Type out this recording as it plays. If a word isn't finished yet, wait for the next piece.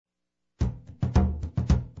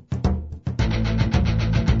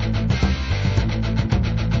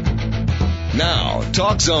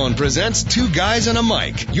Talk Zone presents Two Guys and a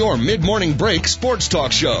Mic, your mid-morning break sports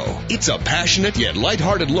talk show. It's a passionate yet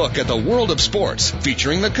lighthearted look at the world of sports,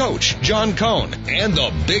 featuring the coach, John Cohn, and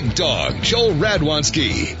the Bigg Dogg, Joel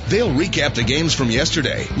Radwanski. They'll recap the games from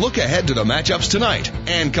yesterday, look ahead to the matchups tonight,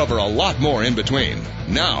 and cover a lot more in between.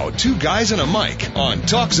 Now, Two Guys and a Mic on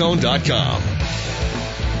TalkZone.com.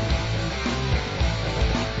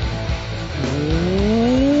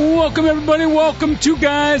 Welcome, everybody. Welcome to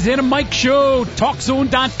Guys and a Mic Show.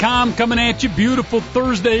 TalkZone.com coming at you. Beautiful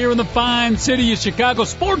Thursday here in the fine city of Chicago.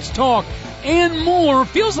 Sports talk and more.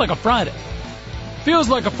 Feels like a Friday. Feels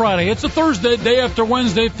like a Friday. It's a Thursday, day after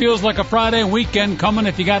Wednesday. Feels like a Friday. Weekend coming.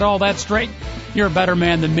 If you got all that straight, you're a better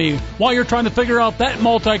man than me. While you're trying to figure out that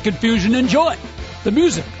multi-confusion, enjoy the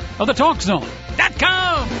music of the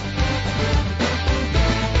TalkZone.com.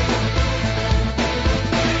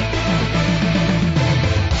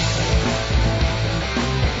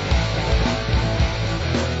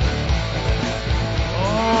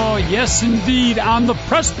 Yes, indeed, on the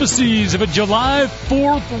precipices of a July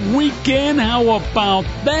 4th weekend. How about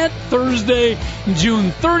that? Thursday,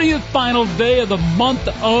 June 30th, final day of the month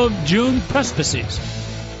of June. Precipices.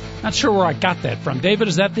 Not sure where I got that from. David,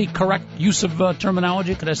 is that the correct use of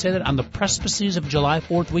terminology? Could I say that? On the precipices of July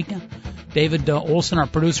 4th weekend? David Olson, our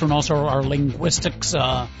producer, and also our linguistics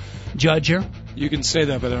judge here. You can say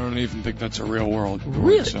that, but I don't even think that's a real world.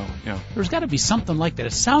 Really? So, yeah. There's got to be something like that.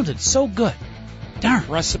 It sounded so good. Darn.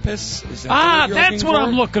 Precipice? Is that that's what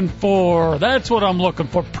I'm looking for. That's what I'm looking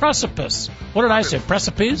for. Precipice. What did I say?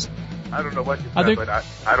 Precipice? I don't know what you said, but I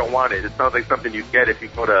don't want it. It sounds like something you get if you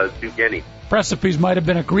go to New Guinea. Precipice might have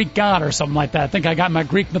been a Greek god or something like that. I think I got my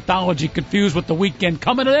Greek mythology confused with the weekend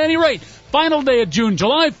coming. At any rate, final day of June.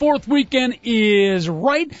 July 4th weekend is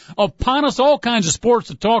right upon us. All kinds of sports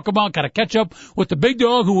to talk about. Got to catch up with the Bigg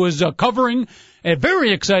Dogg, who was covering a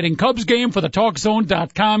very exciting Cubs game for the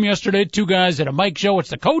TalkZone.com yesterday. Two Guys at a Mic Show. It's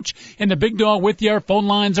the coach and the Bigg Dogg with you. Our phone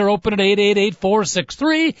lines are open at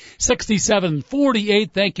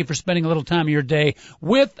 888-463-6748. Thank you for spending a little time of your day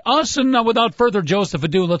with us. And without further Joseph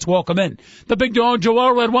ado, let's welcome in the Bigg Dogg,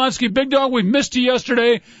 Joel Radwanski. Bigg Dogg, we missed you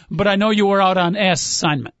yesterday, but I know you were out on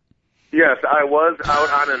assignment. Yes, I was out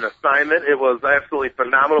on an assignment. It was absolutely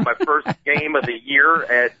phenomenal. My first game of the year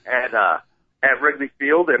at Wrigley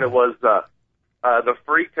Field, and it was the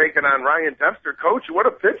Freak taking on Ryan Dempster. Coach, what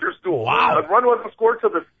a pitcher's duel. Wow. The run wasn't scored till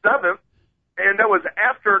the 7th, and that was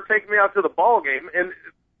after taking me out to the ball game. And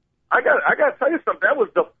I got to tell you something. That was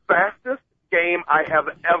the fastest game I have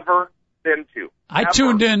ever been to. I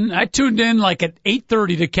tuned in like at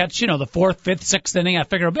 8:30 to catch, the 4th, 5th, 6th inning. I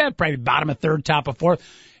figured I'd probably bottom of 3rd, top of 4th.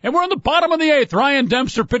 And we're on the bottom of the 8th. Ryan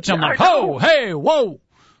Dempster pitching. I'm like, ho, hey, whoa.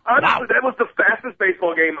 Honestly, that was the fastest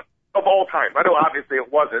baseball game of all time. I know obviously it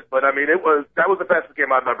wasn't, but I mean that was the fastest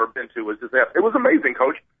game I've ever been to. It was amazing,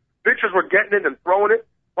 Coach. Pitchers were getting it and throwing it.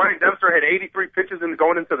 Ryan Dempster had 83 pitches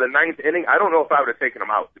going into the 9th inning. I don't know if I would have taken him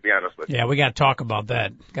out, to be honest with you. Yeah, we got to talk about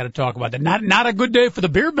that. Not a good day for the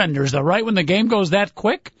beer vendors, though, right? When the game goes that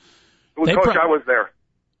quick. Well, Coach, I was there.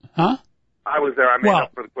 Huh? I was there. I made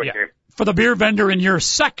up for the quick game. For the beer vendor in your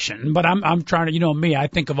section, but I'm trying to, me, I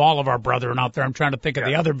think of all of our brethren out there. I'm trying to think of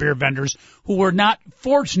the other beer vendors who were not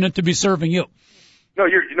fortunate to be serving you. No,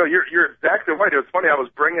 you're exactly right. It was funny. I was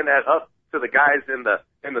bringing that up to the guys in the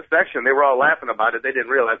section. They were all laughing about it. They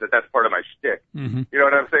didn't realize that that's part of my shtick. Mm-hmm. You know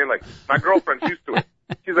what I'm saying? Like, my girlfriend's used to it.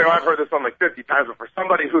 She's like, I've heard this one like 50 times, but for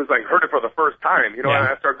somebody who's like heard it for the first time, and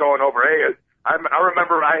I start going over, hey, I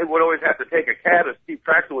remember I would always have to take a cab if Steve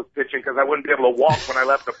Traxel was pitching because I wouldn't be able to walk when I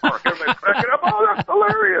left the park. I'm like cracking up, oh, that's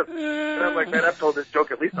hilarious. And I'm like, man, I've told this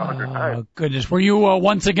joke at least 100 times. Oh, goodness. Were you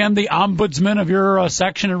once again the ombudsman of your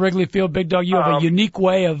section at Wrigley Field, Bigg Dogg? You have a unique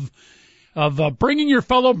way of bringing your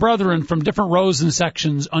fellow brethren from different rows and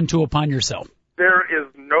sections unto upon yourself. There is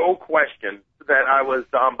no question that I was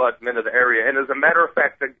the ombudsman of the area. And as a matter of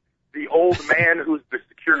fact, the old man who's the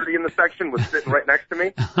security in the section was sitting right next to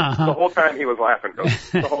me. The whole time he was laughing,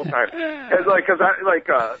 Coach. The whole time. It's like, cause every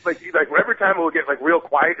time it would get like real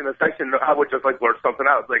quiet in the section, I would just like blurt something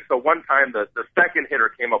out. Like, so one time the second hitter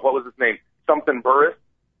came up. What was his name? Something Burris.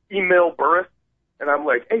 Emil Burris. And I'm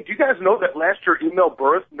like, hey, do you guys know that last year Emil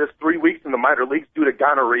Burris missed 3 weeks in the minor leagues due to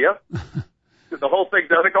gonorrhea? The whole thing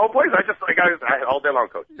doesn't go place. I all day long,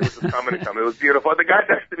 Coach. It was just coming and coming. It was beautiful. The guy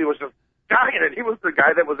next to me was just dying, and he was the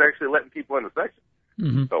guy that was actually letting people in the section.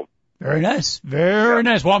 Mm-hmm. So very nice, very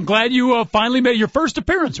nice. Well, I'm glad you finally made your first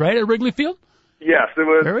appearance, right, at Wrigley Field. Yes, it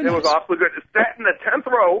was. It was awfully good. It sat in the 10th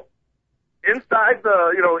row, inside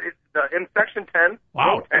in section 10.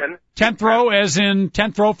 Wow. Row 10. 10th row, as in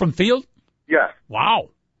 10th row from field. Yes.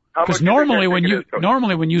 Wow. Because normally when you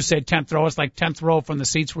say 10th row, it's like 10th row from the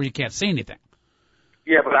seats where you can't see anything.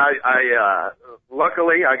 Yeah, but I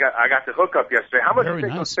luckily I got the hookup yesterday. How much do you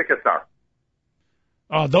think those tickets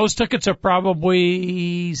are? Those tickets are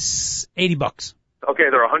probably $80. Okay,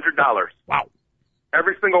 they're $100. Wow.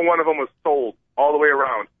 Every single one of them was sold all the way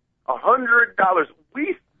around. $100.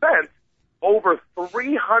 We spent over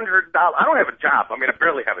 $300. I don't have a job. I mean, I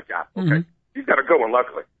barely have a job. Okay, Mm-hmm. He's got a good one,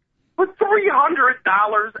 luckily. But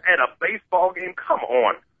 $300 at a baseball game? Come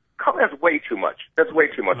on. That's way too much. That's way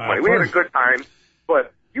too much money. We had a good time,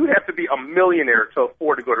 but you'd have to be a millionaire to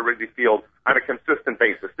afford to go to Wrigley Field on a consistent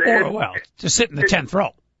basis. Well, to sit in the 10th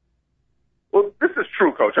row. Well, this is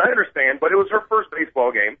true, Coach. I understand, but it was her first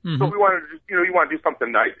baseball game, so we wanted to, you want to do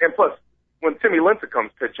something nice. And plus, when Timmy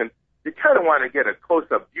Lincecum's pitching, you kind of want to get a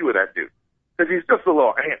close-up view of that dude. Because he's just a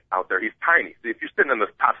little ant out there. He's tiny. So if you're sitting in the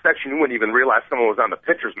top section, you wouldn't even realize someone was on the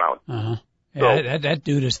pitcher's mound. Uh-huh. Yeah, that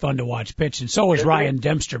dude is fun to watch pitch, and so is Ryan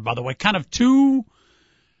Dempster, by the way. Kind of two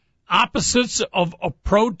opposites of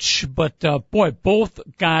approach, but boy, both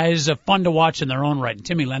guys are fun to watch in their own right. And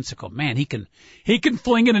Timmy Lincecum, man, he can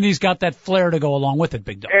fling it, and he's got that flair to go along with it,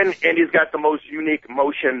 Bigg Dogg. And he's got the most unique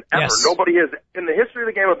motion ever. Yes. Nobody has, in the history of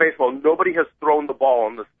the game of baseball, nobody has thrown the ball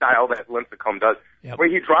in the style that Lincecum does, where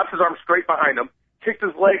he drops his arm straight behind him, kicks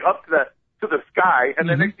his leg up to the sky, and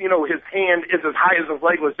then his hand is as high as his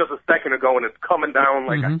leg was just a second ago, and it's coming down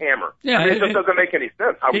like a hammer. Yeah, I mean, it just doesn't make any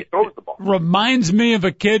sense how he throws the ball. Reminds me of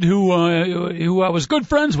a kid who I was good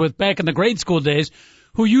friends with back in the grade school days,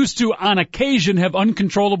 who used to, on occasion, have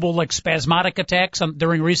uncontrollable, like, spasmodic attacks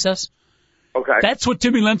during recess. Okay. That's what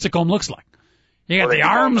Timmy Lincecum looks like. You got the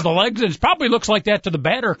arms, the legs, and it probably looks like that to the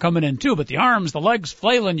batter coming in, too, but the arms, the legs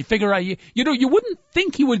flailing, you figure out, you wouldn't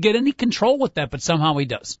think he would get any control with that, but somehow he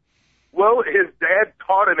does. Well, his dad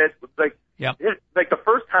taught him it, like the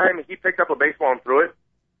first time he picked up a baseball and threw it,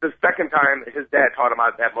 the second time his dad taught him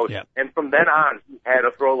that motion. Yep. And from then on, he had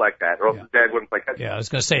to throw like that, or else his dad wouldn't play catch. Yeah, I was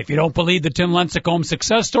going to say, if you don't believe the Tim Lincecum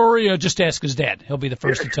success story, just ask his dad. He'll be the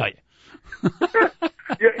first to tell you.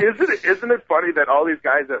 Isn't it funny that all these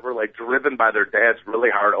guys that were like driven by their dads really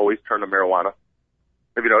hard always turn to marijuana?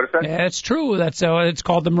 Have you noticed that? Yeah, it's true. That's it's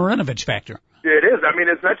called the Marinovich factor. Yeah, it is. I mean,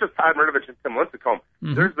 it's not just Todd Marinovich and Tim Lincecum.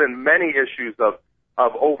 Mm-hmm. There's been many issues of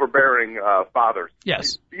overbearing fathers.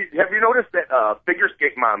 Yes. Have you noticed that figure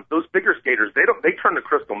skate moms, those figure skaters, they turn to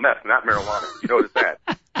crystal meth, not marijuana? You notice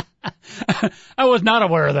that? I was not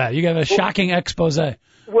aware of that. You got a shocking expose. Well,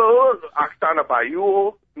 Oksana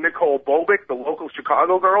Bayul, Nicole Bobick, the local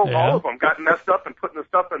Chicago girl, all of them got messed up and putting the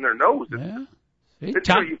stuff in their nose.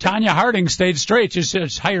 Tanya Harding stayed straight.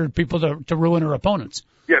 Just hired people to ruin her opponents.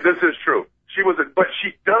 Yeah, this is true. But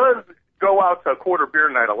she does go out to a quarter beer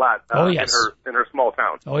night a lot. In her small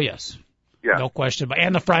town. Oh yes. Yeah. No question.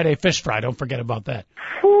 And the Friday fish fry. Don't forget about that.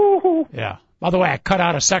 Woo-hoo. Yeah. By the way, I cut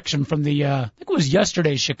out a section from the I think it was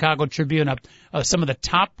yesterday's Chicago Tribune up some of the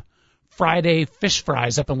top Friday fish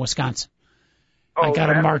fries up in Wisconsin. I got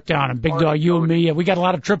them marked down. And Bigg Dogg, you and me, we got a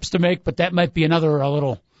lot of trips to make, but that might be another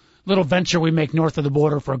little venture we make north of the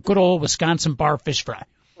border for a good old Wisconsin bar fish fry.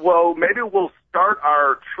 Well, maybe we'll start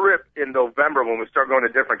our trip in November when we start going to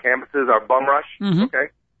different campuses, our bum rush, okay?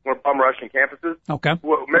 We're bum rushing campuses. Okay.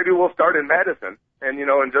 Well, maybe we'll start in Madison and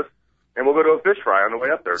we'll go to a fish fry on the way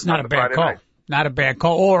up there. It's not a bad call. Not a bad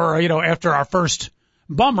call. Or, after our first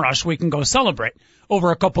bum rush, we can go celebrate over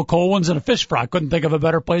a couple cold ones and a fish fry. Couldn't think of a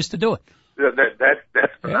better place to do it.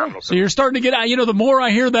 That's phenomenal. Yeah. So you're starting to get out. The more I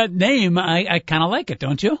hear that name, I kind of like it,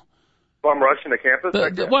 don't you? Bum rush in the campus?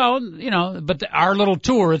 But our little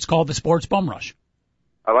tour, it's called the Sports Bum Rush.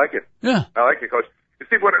 I like it. Yeah. I like it, Coach. You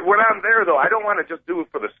see, when I'm there, though, I don't want to just do it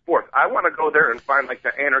for the sport. I want to go there and find, like,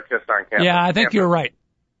 the anarchists on campus. Yeah, I think you're right.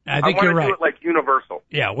 I think you're right. I want to do it like universal.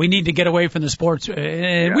 Yeah, we need to get away from the sports.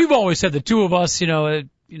 And we've always said, the two of us,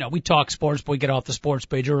 we talk sports, but we get off the sports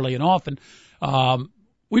page early and often.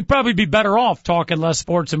 We'd probably be better off talking less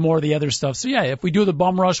sports and more of the other stuff. So, yeah, if we do the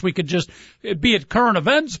bum rush, we could just be at current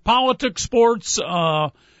events, politics, sports,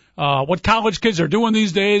 what college kids are doing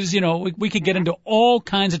these days. We could get into all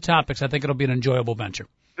kinds of topics. I think it'll be an enjoyable venture.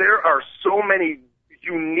 There are so many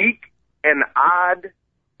unique and odd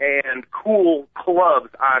and cool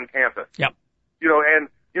clubs on campus. Yep. We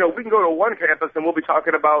can go to one campus and we'll be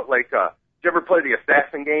talking about, like, did you ever play the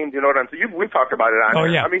assassin game? Do you know what I'm saying? We've talked about it on there.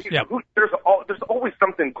 Yeah. I mean, there's always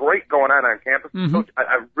something great going on campus. Mm-hmm. So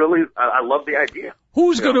I love the idea.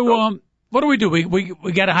 Who's going to, what do we do? We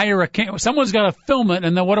got to hire someone's got to film it,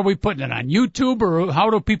 and then what are we putting it on? YouTube, or how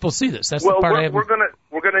do people see this? That's the part I have. We're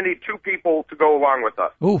gonna need two people to go along with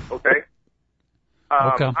us. Oof. Okay.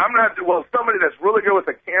 Okay. Somebody that's really good with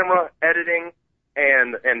the camera, editing,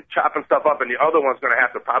 and chopping stuff up, and the other one's going to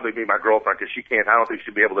have to probably be my girlfriend because I don't think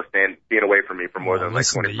she'll be able to stand being away from me for more than like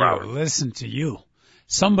 24 hours. Listen to you.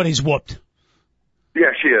 somebody's whooped.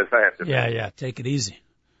 Yeah, she is. I have to. Yeah. Take it easy.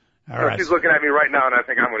 All right. She's looking at me right now, and I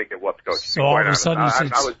think I'm going to get whooped, Coach. So all of a sudden,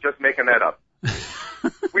 I was just making that up.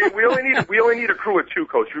 we only need a crew of two,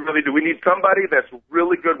 Coach. We really do. We need somebody that's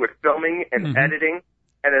really good with filming and editing,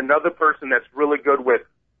 and another person that's really good with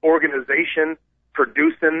organization,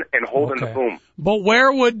 producing, and holding the boom. But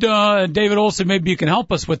where would David Olson? Maybe you can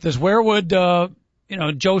help us with this. Where would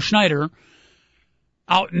Joe Schneider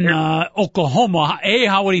out in Oklahoma? A,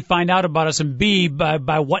 how would he find out about us? And B,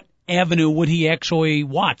 by what avenue would he actually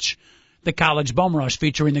watch the college bum rush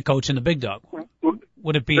featuring the coach and the Bigg Dogg?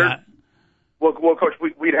 Would it be? Well, Coach,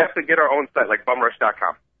 we'd have to get our own site, like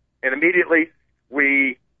bumrush.com, and immediately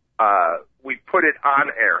we put it on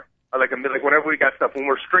air, like whenever we got stuff when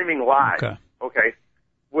we're streaming live. Okay.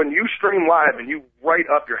 When you stream live and you write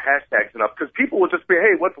up your hashtags and up, because people will just be,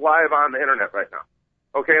 hey, what's live on the internet right now?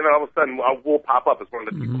 Okay, and then all of a sudden we'll pop up as one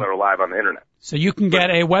of the people that are live on the internet. So you can get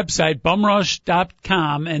a website,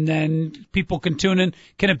 bumrush.com, and then people can tune in.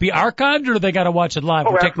 Can it be archived, or do they got to watch it live?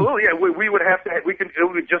 Oh, absolutely. Yeah, we would have to. It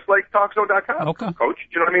would just like TalkZone.com. Okay, Coach.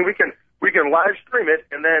 You know what I mean? We can live stream it,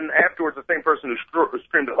 and then afterwards, the same person who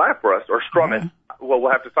streamed it live for us or strum it. Well,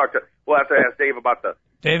 we'll have to ask Dave about the.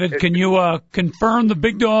 David, can you confirm the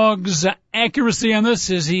Bigg Dogg's accuracy on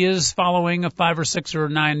this? As he is following a 5 or 6 or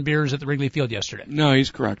 9 beers at the Wrigley Field yesterday. No,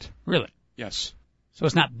 he's correct. Really? Yes. So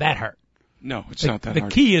it's not that hard. No, it's not that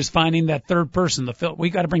hard. The key is finding that third person.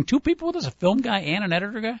 We got to bring 2 people with us, a film guy and an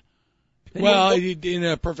editor guy. Well, in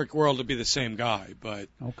a perfect world, it'd be the same guy, but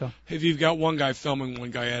if you've got one guy filming,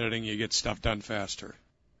 one guy editing, you get stuff done faster.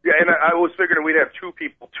 Yeah, and I was figuring we'd have 2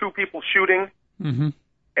 people shooting, and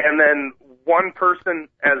then one person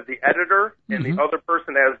as the editor and the other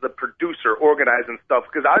person as the producer organizing stuff,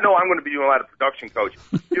 because I know I'm going to be doing a lot of production, Coach.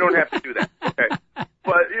 You don't have to do that, okay?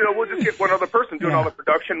 But, we'll just get one other person doing all the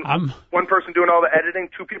production, one person doing all the editing,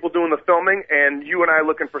 2 people doing the filming, and you and I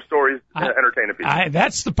looking for stories to entertain people.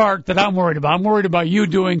 That's the part that I'm worried about. I'm worried about you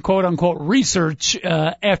doing quote-unquote research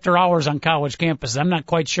after hours on college campuses. I'm not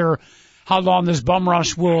quite sure how long this bum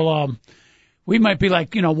rush will we might be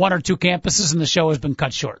like, 1 or 2 campuses, and the show has been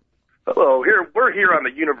cut short. Hello, we're here on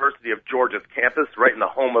the University of Georgia's campus, right in the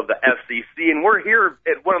home of the FCC, and we're here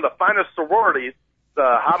at one of the finest sororities,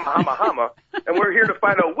 the Hama, and we're here to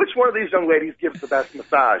find out which one of these young ladies gives the best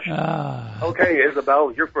massage. Okay,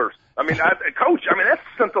 Isabel, you're first. Coach, that's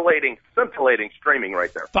scintillating streaming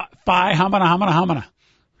right there. Phi Hamana.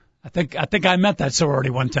 I think I met that sorority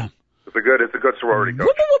one time. It's a good sorority, Coach.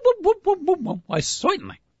 Why,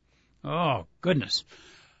 certainly. Oh, goodness.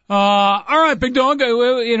 All right, Bigg Dogg,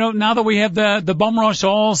 now that we have the bum rush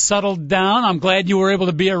all settled down, I'm glad you were able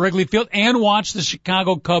to be at Wrigley Field and watch the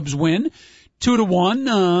Chicago Cubs win 2-1,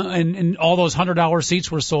 and all those $100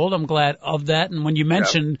 seats were sold. I'm glad of that. And when you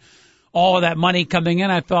mentioned all of that money coming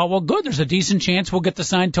in, I thought, well, good, there's a decent chance we'll get to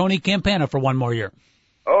sign Tony Campana for 1 more year.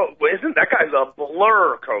 Oh, isn't that guy's a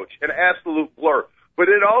blur, Coach, an absolute blur. But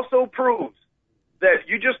it also proves that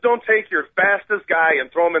you just don't take your fastest guy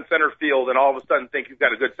and throw him in center field and all of a sudden think you've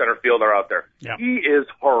got a good center fielder out there. Yeah. He is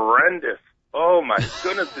horrendous. Oh, my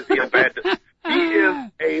goodness, is he a bad He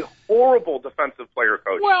is a horrible defensive player,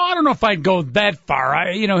 Coach. Well, I don't know if I'd go that far.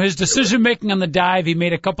 His decision-making on the dive, he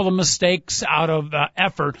made a couple of mistakes out of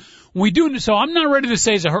effort. So I'm not ready to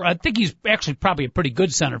say I think he's actually probably a pretty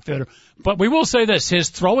good center fielder. But we will say this, his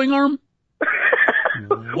throwing arm,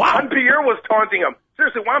 wow. Juan Pierre was taunting him.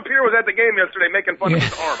 Seriously, Juan Pierre was at the game yesterday making fun of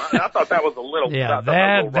his arm. I thought that was a little. Yeah,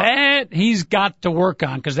 that he's got to work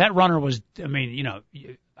on, because that runner was.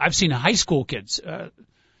 I've seen high school kids.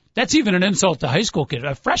 That's even an insult to high school kids.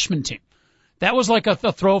 A freshman team. That was like a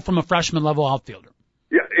throw from a freshman level outfielder.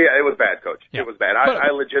 Yeah, it was bad, Coach. Yeah. It was bad.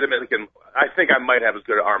 I legitimately I think I might have as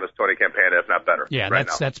good an arm as Tony Campana, if not better. Yeah,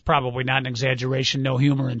 that's probably not an exaggeration. No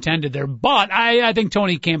humor intended there. But I think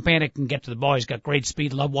Tony Campana can get to the ball. He's got great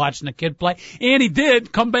speed. Love watching the kid play. And he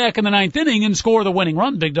did come back in the 9th inning and score the winning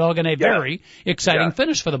run, Bigg Dogg, and a very exciting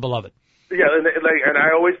finish for the beloved. Yeah, and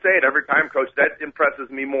I always say it every time, Coach. That impresses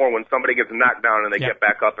me more when somebody gets knocked down and they get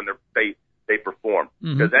back up and they perform.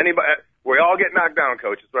 Because we all get knocked down,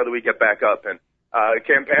 Coach. It's whether we get back up. And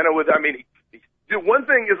Campana was, one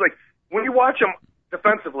thing is like, when you watch him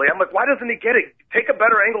defensively, I'm like, why doesn't he get it? Take a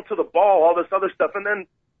better angle to the ball, all this other stuff. And then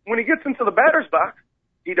when he gets into the batter's box,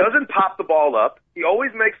 he doesn't pop the ball up. He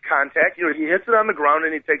always makes contact. He hits it on the ground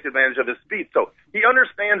and he takes advantage of his speed. So he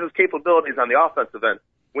understands his capabilities on the offensive end.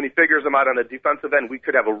 When he figures them out on the defensive end, the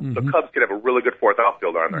Cubs could have a really good fourth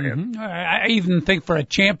outfielder on their hands. I even think for a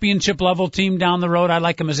championship level team down the road, I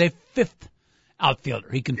like him as a 5th outfielder.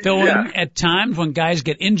 He can fill in at times when guys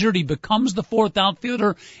get injured. He becomes the 4th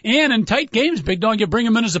outfielder. And in tight games, Bigg Dogg, you bring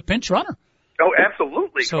him in as a pinch runner. Oh,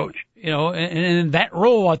 absolutely, so, Coach. And in that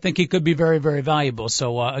role, I think he could be very, very valuable.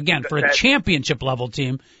 So, again, for a championship level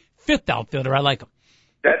team, fifth outfielder, I like him.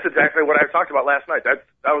 That's exactly what I talked about last night.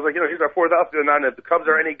 I was like, he's our fourth outfielder now, and if the Cubs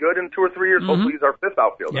are any good in 2 or 3 years, hopefully he's our fifth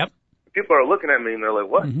outfielder. Yep. People are looking at me, and they're like,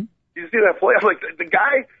 what? Did you see that play? I'm like, the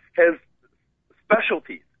guy has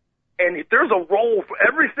specialties. And there's a role for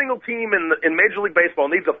every single team in Major League Baseball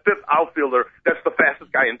needs a fifth outfielder that's the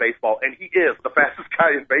fastest guy in baseball, and he is the fastest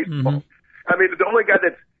guy in baseball. I mean, the only guy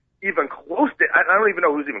that's even close to – I don't even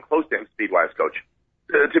know who's even close to him speed-wise, Coach,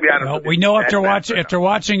 to be honest with you. We know after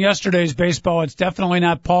watching yesterday's baseball, it's definitely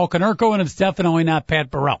not Paul Konerko, and it's definitely not Pat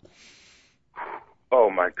Burrell. Oh,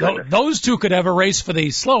 my goodness. Those two could have a race for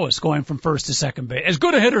the slowest going from first to second base. As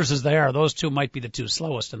good a hitters as they are, those two might be the two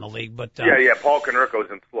slowest in the league. But yeah, Paul Konerko's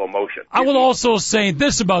in slow motion. I will also say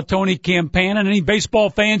this about Tony Campana, and any baseball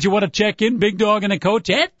fans you want to check in, Bigg Dogg and the coach,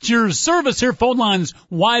 at your service here. Phone lines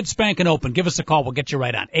wide spanking open. Give us a call. We'll get you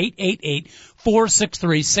right on.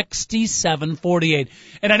 888-463-6748.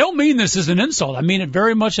 And I don't mean this as an insult. I mean it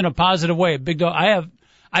very much in a positive way. Bigg Dogg,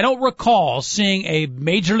 I don't recall seeing a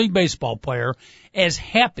Major League Baseball player as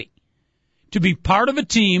happy to be part of a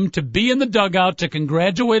team, to be in the dugout, to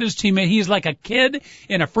congratulate his teammate. He's like a kid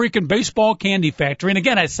in a freaking baseball candy factory. And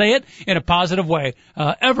again, I say it in a positive way,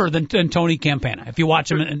 ever than Tony Campana, if you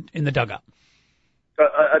watch him in the dugout.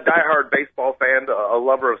 A diehard baseball fan, a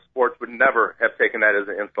lover of sports would never have taken that as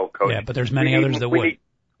an insult, Coach. Yeah, but there's many others that would.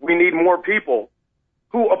 We need more people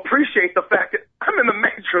who appreciate the fact that I'm in the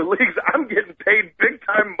major leagues. I'm getting paid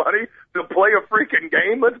big-time money to play a freaking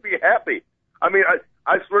game. Let's be happy. I mean,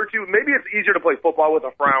 I swear to you, maybe it's easier to play football with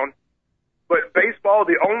a frown, but baseball,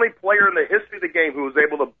 the only player in the history of the game who was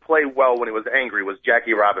able to play well when he was angry was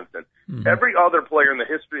Jackie Robinson. Every other player in the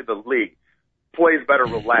history of the league plays better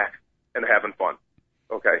relaxed and having fun.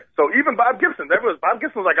 Okay, so even Bob Gibson, Bob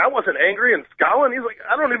Gibson was like, I wasn't angry and scowling. He's like,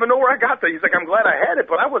 I don't even know where I got that. He's like, I'm glad I had it,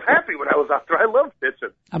 but I was happy when I was out there. I loved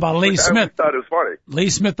pitching. How about Lee Smith? I thought it was funny.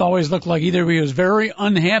 Lee Smith always looked like either he was very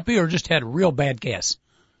unhappy or just had real bad gas.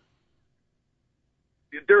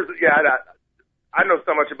 I know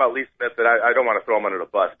so much about Lee Smith that I don't want to throw him under the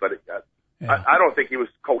bus, but I don't think he was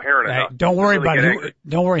coherent enough. Don't worry about it.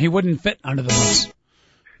 Don't worry, he wouldn't fit under the bus.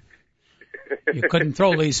 You couldn't throw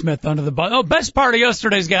Lee Smith under the bus. Oh, best part of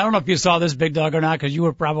yesterday's game, I don't know if you saw this, Bigg Dogg, or not, because you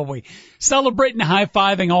were probably celebrating and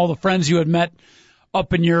high-fiving all the friends you had met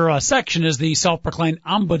up in your section as the self-proclaimed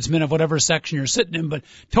ombudsman of whatever section you're sitting in. But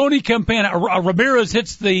Tony Campana, Ramirez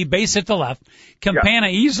hits the base at the left. Campana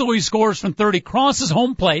easily scores from 30, crosses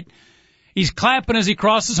home plate. He's clapping as he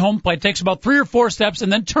crosses home plate, takes about 3 or 4 steps,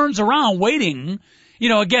 and then turns around waiting.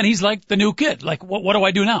 Again, he's like the new kid. Like, what do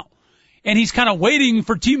I do now? And he's kind of waiting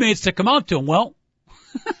for teammates to come out to him. Well,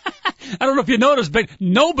 I don't know if you noticed, but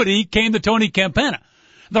nobody came to Tony Campana.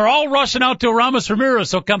 They're all rushing out to Aramis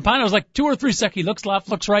Ramirez. So Campana was like 2 or 3 seconds. He looks left,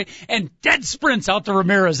 looks right, and dead sprints out to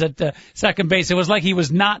Ramirez at second base. It was like he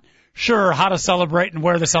was not sure how to celebrate and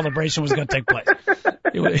where the celebration was going to take place.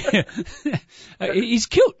 He's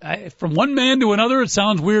cute. From one man to another, it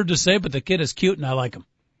sounds weird to say, but the kid is cute, and I like him.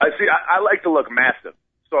 I like to look massive.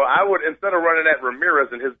 So I would, instead of running at Ramirez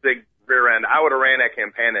and his big rear end, I would have ran at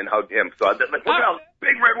Campana and hugged him. So I'd be like, look how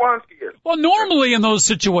big Red Wonsky is. Well, normally in those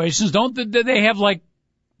situations, don't they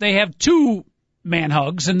have 2 man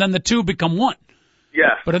hugs, and then the 2 become 1.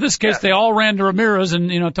 Yes. But in this case, they all ran to Ramirez, and,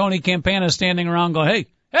 Tony Campana is standing around going,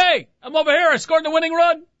 hey, I'm over here. I scored the winning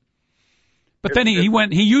run. But then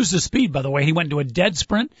he used his speed, by the way. He went into a dead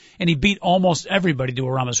sprint, and he beat almost everybody to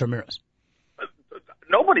Aramis Ramirez.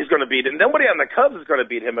 Nobody's going to beat him. Nobody on the Cubs is going to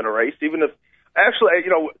beat him in a race, even if, actually,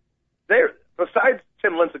 besides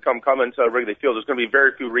Tim Lincecum coming to Wrigley Field, there's going to be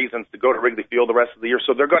very few reasons to go to Wrigley Field the rest of the year,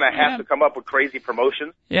 so they're going to have to come up with crazy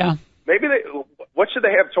promotions. Yeah. Maybe what should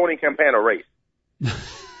they have Tony Campana race?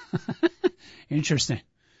 Interesting.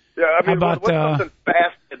 Yeah, I mean, what's something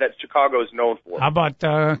fast that Chicago is known for? How about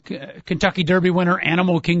Kentucky Derby winner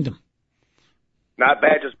Animal Kingdom? Not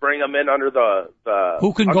bad. Just bring them in under the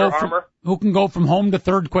who can go from home to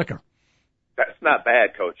third quicker. That's not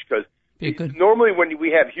bad, Coach, because normally when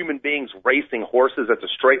we have human beings racing horses at the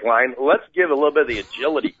straight line, let's give a little bit of the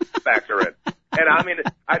agility factor in. And I mean,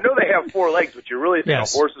 I know they have 4 legs, but you really think a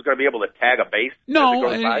horse is going to be able to tag a base?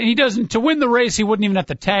 No, he doesn't. To win the race, he wouldn't even have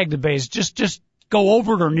to tag the base. Just go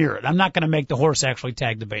over it or near it. I'm not going to make the horse actually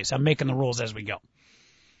tag the base. I'm making the rules as we go.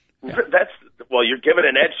 Yeah. You're giving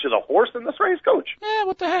an edge to the horse in this race, Coach. Yeah,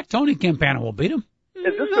 what the heck? Tony Campana will beat him.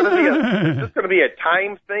 Is this going to be a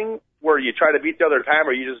time thing where you try to beat the other time,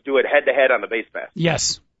 or you just do it head-to-head on the base pass?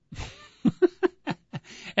 Yes. I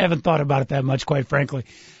haven't thought about it that much, quite frankly.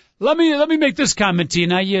 Let me make this comment to you.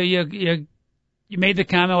 Now, you you made the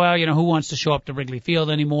comment, well, who wants to show up to Wrigley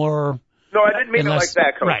Field anymore? No, I didn't mean it like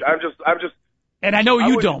that, Coach. Right. I'm just. And I know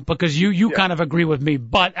you don't, because you kind of agree with me.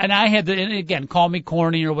 But, and I had and again, call me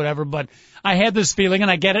corny or whatever, but I had this feeling,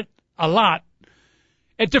 and I get it a lot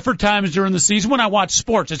at different times during the season when I watch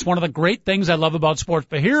sports. It's one of the great things I love about sports.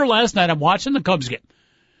 But here last night, I'm watching the Cubs game.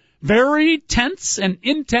 Very tense and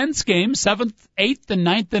intense game, 7th, 8th, and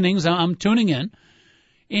 9th innings. I'm tuning in.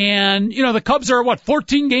 And, the Cubs are,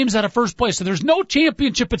 14 games out of first place, so there's no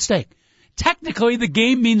championship at stake. Technically, the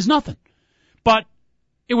game means nothing. But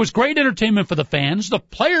it was great entertainment for the fans. The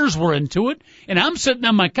players were into it. And I'm sitting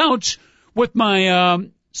on my couch with my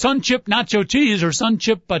Sun Chip nacho cheese, or Sun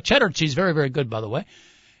Chip cheddar cheese, very, very good, by the way,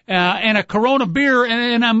 and a Corona beer,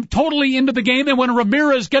 and I'm totally into the game. And when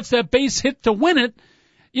Ramirez gets that base hit to win it,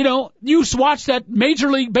 you watch that Major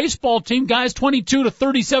League Baseball team, guys 22 to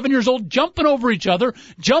 37 years old, jumping over each other,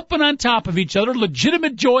 jumping on top of each other,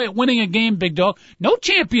 legitimate joy at winning a game, Big Dog. No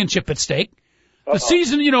championship at stake. The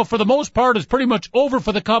season, for the most part, is pretty much over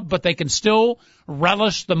for the Cubs, but they can still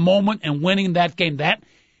relish the moment and winning that game. That,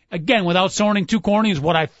 again, without sounding too corny, is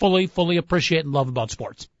what I fully, fully appreciate and love about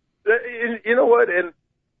sports. You know what? And,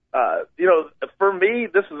 for me,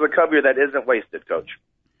 this is a Cub year that isn't wasted, Coach.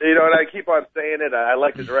 And I keep on saying it. I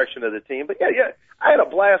like the direction of the team. But, yeah, I had a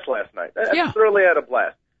blast last night. I thoroughly had a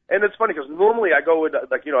blast. And it's funny because normally I go with,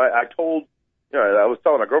 I told, I was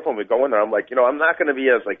telling my girlfriend we'd go in there, I'm like, I'm not going to be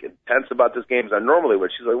as, intense about this game as I normally would.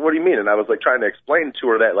 She's like, what do you mean? And I was, trying to explain to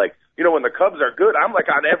her that, when the Cubs are good, I'm,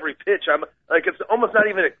 on every pitch. I'm, it's almost not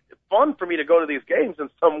even fun for me to go to these games in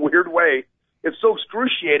some weird way. It's so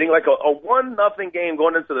excruciating, a 1-0 game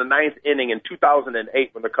going into the 9th inning in 2008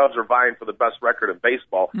 when the Cubs were vying for the best record in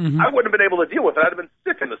baseball. Mm-hmm. I wouldn't have been able to deal with it. I'd have been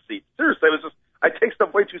sick in the seat. Seriously, it was just, I take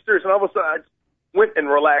stuff way too serious, and all of a sudden I went and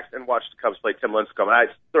relaxed and watched the Cubs play Tim Lincecum, and I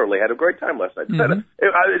thoroughly had a great time last night. Mm-hmm.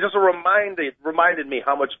 It just reminded me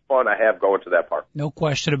how much fun I have going to that park. No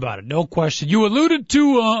question about it. No question. You alluded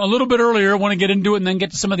to a little bit earlier. I want to get into it and then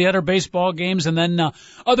get to some of the other baseball games and then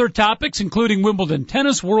other topics, including Wimbledon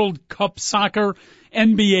tennis, World Cup soccer,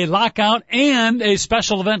 NBA lockout, and a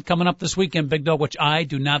special event coming up this weekend, Big Dog, which I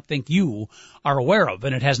do not think you are aware of,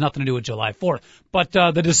 and it has nothing to do with July 4th. But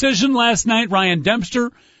the decision last night, Ryan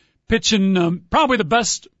Dempster pitching probably the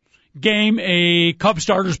best game a Cubs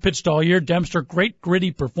starter's pitched all year. Dempster, great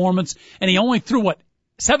gritty performance, and he only threw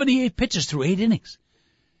 78 pitches through 8 innings.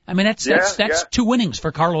 I mean, that's 2 innings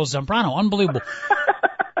for Carlos Zambrano. Unbelievable.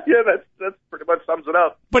 That's pretty much sums it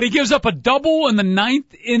up. But he gives up a double in the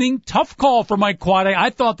 9th inning. Tough call for Mike Quade.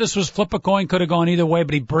 I thought this was flip a coin, could have gone either way,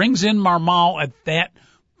 but he brings in Marmol at that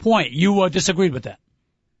point. You disagreed with that?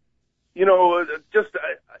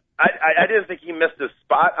 I didn't think he missed his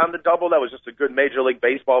spot on the double. That was just a good Major League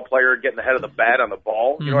Baseball player getting ahead of the bat on the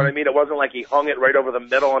ball. You know what I mean? It wasn't like he hung it right over the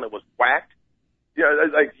middle and it was whacked.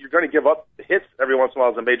 You're going to give up hits every once in a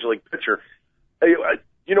while as a Major League pitcher.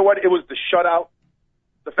 You know what? It was the shutout.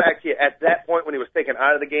 The fact at that point when he was taken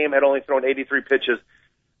out of the game had only thrown 83 pitches.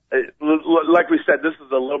 Like we said, this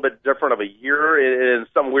is a little bit different of a year. In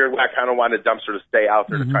some weird way, I kind of wanted Dempster to stay out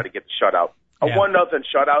there to try to get the shutout. A 1-0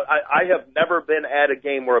 shutout. I have never been at a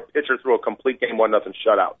game where a pitcher threw a complete game 1-0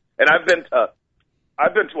 shutout. And I've been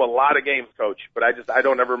to a lot of games, Coach, but I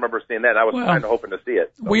don't ever remember seeing that. And I was kind of hoping to see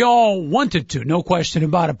it. So. We all wanted to, no question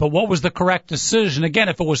about it. But what was the correct decision? Again,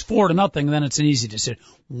 if it was 4-0, then it's an easy decision.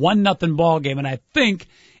 1-0 ball game, and I think,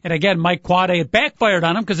 and again, Mike Quade, it backfired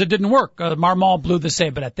on him because it didn't work. Marmol blew the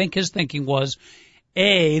save, but I think his thinking was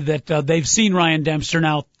that they've seen Ryan Dempster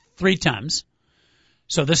now 3 times.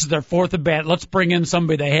 So this is their 4th at bat. Let's bring in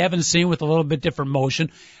somebody they haven't seen with a little bit different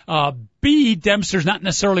motion. B, Dempster's not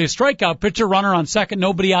necessarily a strikeout pitcher, runner on second,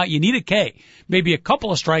 nobody out. You need a K. Maybe a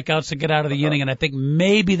couple of strikeouts to get out of the inning, and I think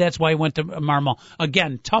maybe that's why he went to Marmol.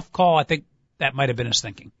 Again, tough call. I think that might have been his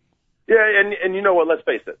thinking. Yeah, and you know what? Let's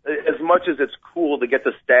face it. As much as it's cool to get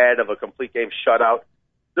the stat of a complete game shutout,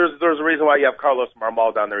 there's a reason why you have Carlos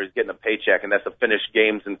Marmol down there. He's getting a paycheck, and that's to finish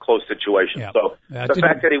games in close situations. Yeah. So the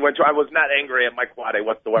fact that he went to, I was not angry at Mike Quade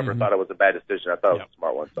whatsoever. Thought it was a bad decision. I thought it was a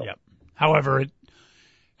smart one. So. However,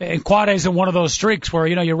 and Quade's in one of those streaks where,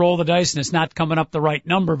 you roll the dice and it's not coming up the right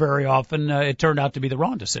number very often. It turned out to be the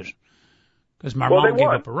wrong decision because Marmol gave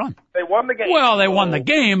up a run. They won the game. Well, they won the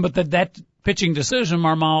game, but that pitching decision,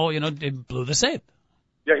 Marmol, it blew the save.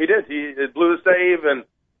 Yeah, he did. He blew the save,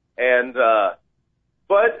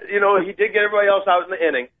 but, he did get everybody else out in the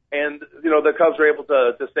inning, and, the Cubs were able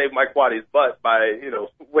to save Mike Quade's butt by,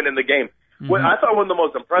 winning the game. Mm-hmm. I thought one of the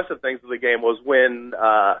most impressive things of the game was when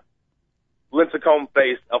Lincecum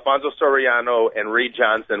faced Alfonso Soriano and Reed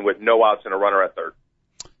Johnson with no outs and a runner at third.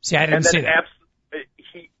 See, I didn't see that.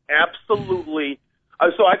 He absolutely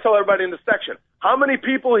so I tell everybody in the section, How many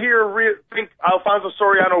people here think Alfonso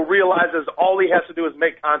Soriano realizes all he has to do is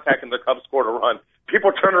make contact and the Cubs score to run?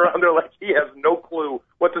 People turn around, they're like, he has no clue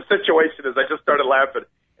what the situation is. I just started laughing.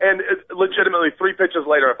 And legitimately, 3 pitches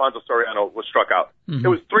later, Alfonso Soriano was struck out. Mm-hmm. It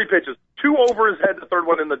was 3 pitches, 2 over his head, the third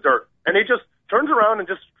one in the dirt. And he just turns around and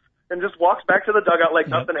just walks back to the dugout like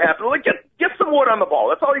nothing happened. Like, get some wood on the ball.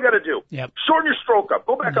 That's all you got to do. Yep. Shorten your stroke up.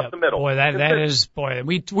 Go back up the middle. Boy,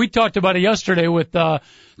 we talked about it yesterday with the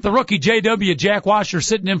rookie JW, Jack Washer,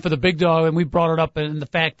 sitting in for the Bigg Dogg, and we brought it up in the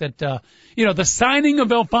fact that, the signing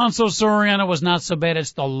of Alfonso Soriano was not so bad.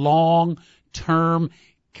 It's the long-term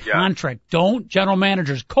contract. Don't general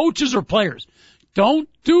managers, coaches, or players, don't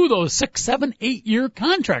do those 6, 7, 8-year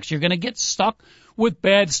contracts. You're going to get stuck with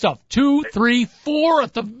bad stuff. 2, 3, 4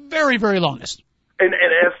 at the very, very longest. And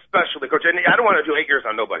especially, Coach, and I don't want to do 8 years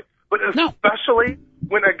on nobody, but especially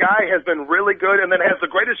when a guy has been really good and then has the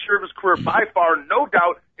greatest year of his career by far, no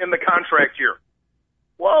doubt, in the contract year.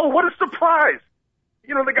 Whoa, what a surprise.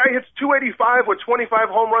 The guy hits 285 with 25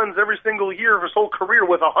 home runs every single year of his whole career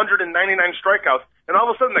with 199 strikeouts, and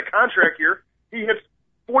all of a sudden the contract year, he hits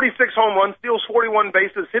 46 home runs, steals 41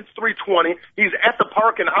 bases, hits 320. He's at the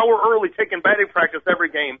park an hour early taking batting practice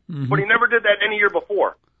every game, but he never did that any year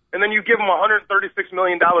before. And then you give him $136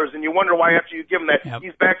 million, and you wonder why after you give him that,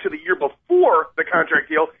 he's back to the year before the contract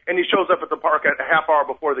deal, and he shows up at the park a half hour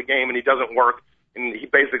before the game, and he doesn't work, and he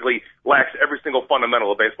basically lacks every single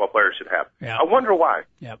fundamental a baseball player should have. Yeah. I wonder why.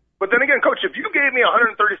 Yep. But then again, Coach, if you gave me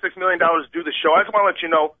 $136 million to do the show, I just want to let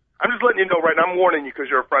you know, I'm just letting you know right now, I'm warning you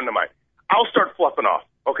because you're a friend of mine. I'll start fluffing off,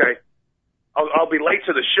 okay? I'll be late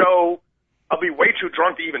to the show. I'll be way too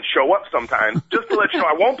drunk to even show up sometimes. Just to let you know,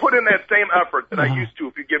 I won't put in that same effort that I used to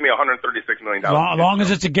if you give me $136 million. As long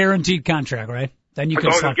as it's a guaranteed contract, right? Then you can.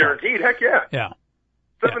 As long as it's guaranteed, heck yeah. Yeah.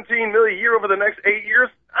 $17 million a year over the next 8 years.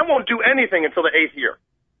 I won't do anything until the 8th year.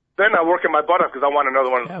 Then I'll work in my butt off because I want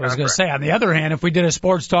another one. I was going to say, on the other hand, if we did a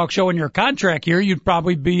sports talk show in your contract year, you'd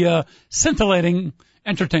probably be scintillating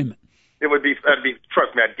entertainment. I'd be.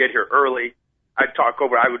 Trust me, I'd get here early. I'd talk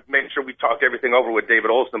over. I would make sure we talked everything over with David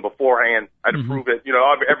Olson beforehand. I'd approve it.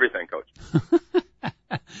 Everything, Coach.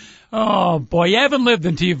 Oh boy, you haven't lived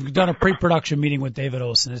until you've done a pre-production meeting with David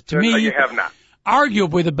Olson. To me, you have not.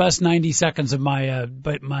 Arguably the best 90 seconds of my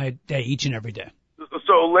day, each and every day.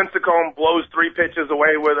 So Lincecum blows 3 pitches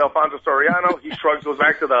away with Alfonso Soriano. He shrugs, goes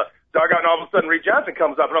back to the dugout, and all of a sudden Reed Johnson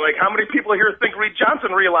comes up. And I'm like, how many people here think Reed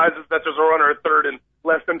Johnson realizes that there's a runner at third and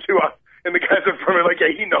less than 2 outs? And the guys in front of me like,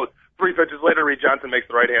 yeah, he knows. 3 pitches later, Reed Johnson makes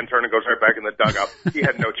the right-hand turn and goes right back in the dugout. He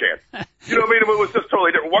had no chance. You know what I mean? It was just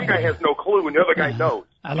totally different. One guy has no clue, and the other guy knows.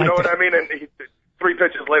 You know what I mean? And 3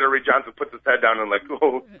 pitches later, Reed Johnson puts his head down and like,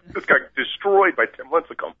 oh, this guy destroyed by Tim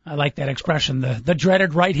Lincecum. I like that expression, the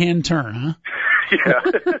dreaded right-hand turn, huh?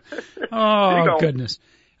 Yeah. Oh, goodness.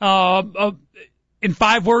 In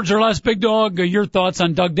 5 words or less, Bigg Dogg, your thoughts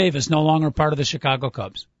on Doug Davis, no longer part of the Chicago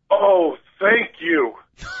Cubs? Oh, thank you.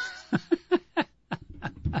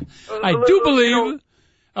 I do believe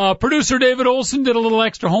producer David Olson did a little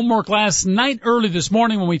extra homework last night early this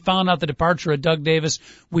morning when we found out the departure of Doug Davis.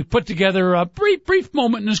 We put together a brief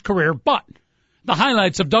moment in his career, but the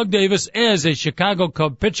highlights of Doug Davis as a Chicago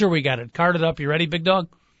Cub pitcher, we got it carded up. You ready, Bigg Dogg?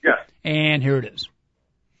 Yes. And here it is.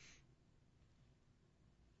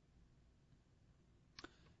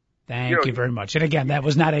 Thank you very much. And again, that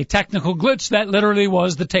was not a technical glitch. That literally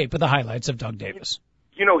was the tape of the highlights of Doug Davis.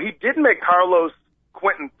 He did make Carlos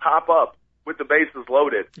Quentin pop up with the bases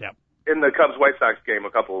loaded in the Cubs-White Sox game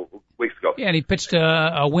a couple weeks ago. Yeah, and he pitched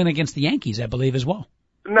a win against the Yankees, I believe, as well.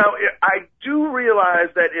 Now, I do realize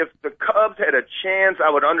that if the Cubs had a chance,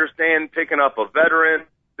 I would understand picking up a veteran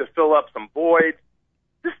to fill up some voids.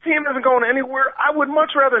 This team isn't going anywhere. I would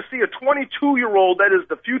much rather see a 22-year-old that is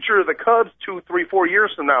the future of the Cubs 2, 3, 4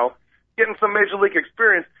 years from now getting some Major League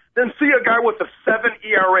experience than see a guy with a 7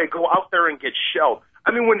 ERA go out there and get shelled. I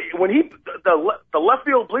mean, the left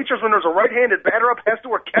field bleachers, when there's a right-handed batter up, has to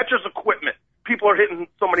wear catcher's equipment. People are hitting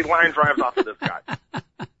so many line drives off of this guy.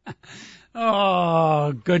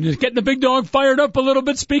 Oh, goodness. Getting the Bigg Dogg fired up a little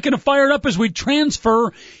bit. Speaking of fired up, as we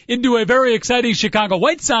transfer into a very exciting Chicago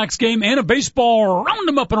White Sox game and a baseball round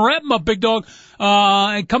 'em up and wrap 'em up, Bigg Dogg,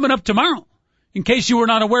 coming up tomorrow. In case you were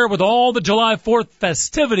not aware, with all the July 4th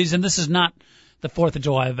festivities, and this is not the 4th of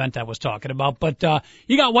July event I was talking about, but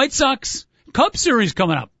you got White Sox Cup Series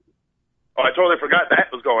coming up. Oh, I totally forgot that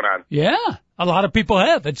was going on. Yeah, a lot of people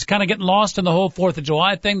have. It's kind of getting lost in the whole 4th of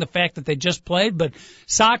July thing, the fact that they just played. But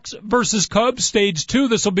Sox versus Cubs, Stage 2.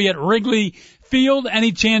 This will be at Wrigley Field.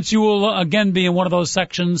 Any chance you will, again, be in one of those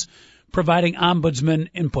sections providing ombudsman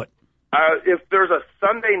input? If there's a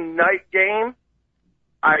Sunday night game,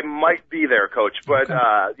 I might be there, Coach, but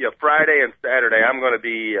Friday and Saturday I'm going to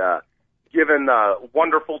be giving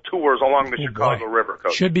wonderful tours along the Chicago River,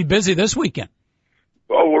 Coach. Should be busy this weekend.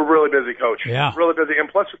 Oh, we're really busy, Coach. Yeah. Really busy. And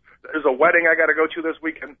plus, there's a wedding I got to go to this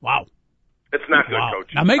weekend. Wow. It's not good,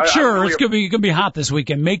 Coach. Now make sure it's going to be hot this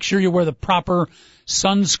weekend. Make sure you wear the proper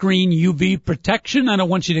sunscreen UV protection. I don't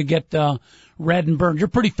want you to get red and burned. You're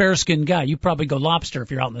a pretty fair-skinned guy. You probably go lobster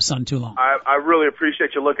if you're out in the sun too long. I really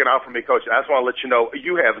appreciate you looking out for me, Coach. I just want to let you know,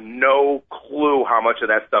 you have no clue how much of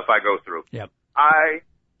that stuff I go through. Yep. I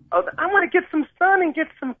want to get some sun and get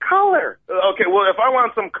some color. Okay, well, if I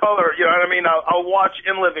want some color, you know what I mean, I'll watch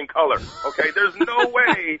In Living Color. Okay, there's no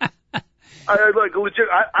way. Legit.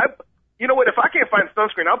 You know what? If I can't find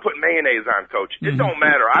sunscreen, I'll put mayonnaise on, Coach. It don't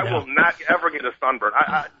matter. I will not ever get a sunburn.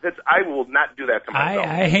 I will not do that to myself.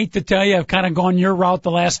 I hate to tell you, I've kind of gone your route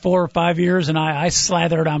the last 4 or 5 years, and I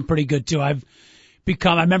slather it on pretty good too. I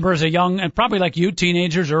remember as a young, and probably like you,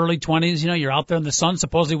 teenagers, early 20s, you're out there in the sun,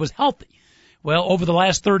 supposedly was healthy. Well, over the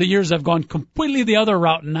last 30 years, I've gone completely the other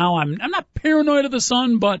route, and now I'm not paranoid of the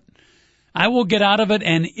sun, but I will get out of it,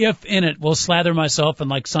 and if in it, will slather myself in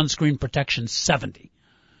like sunscreen protection 70.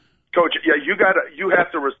 Coach, yeah, you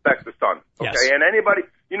have to respect the sun, okay? Yes. And anybody,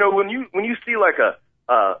 when you see like a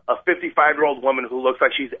 55-year-old woman who looks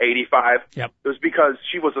like she's 85, yep. It was because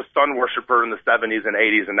she was a sun worshiper in the 70s and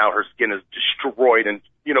 80s, and now her skin is destroyed, and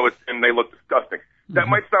and they look disgusting. Mm-hmm. That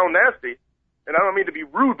might sound nasty, and I don't mean to be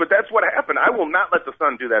rude, but that's what happened. I will not let the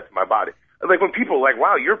sun do that to my body. Like when people are like,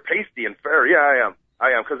 "Wow, you're pasty and fair," yeah,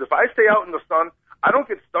 I am, because if I stay out in the sun, I don't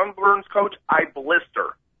get sunburns, Coach. I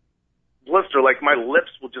blister, like my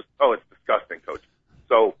lips will just, it's disgusting, Coach.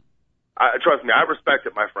 So, trust me, I respect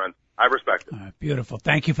it, my friend. I respect it. All right, beautiful.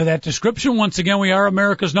 Thank you for that description. Once again, we are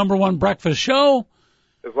America's #1 breakfast show.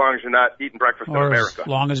 As long as you're not eating breakfast in America. As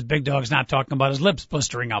long as Bigg Dogg's not talking about his lips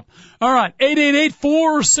blistering up. All right,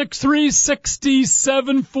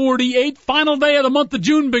 888-463-6748. Final day of the month of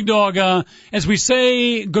June, Bigg Dogg. As we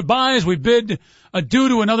say goodbye, as we bid adieu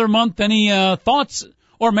to another month, any thoughts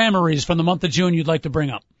or memories from the month of June you'd like to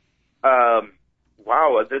bring up?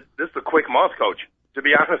 Wow, this is a quick month, Coach. To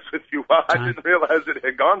be honest with you, I didn't realize it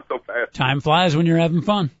had gone so fast. Time flies when you're having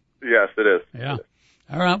fun. Yes, it is. Yeah.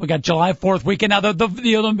 All right, we got July 4th weekend. Now,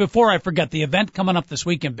 before I forget, the event coming up this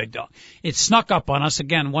weekend, Bigg Dogg, it snuck up on us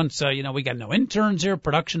again once, we got no interns here,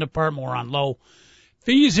 production department, we're on low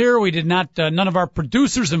fees here. We did not, none of our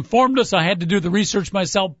producers informed us. I had to do the research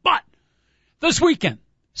myself. But this weekend,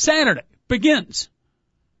 Saturday, begins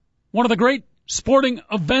one of the great sporting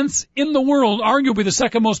events in the world, arguably the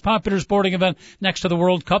second most popular sporting event next to the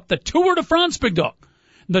World Cup, the Tour de France, Bigg Dogg.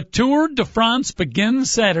 The Tour de France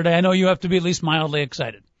begins Saturday. I know you have to be at least mildly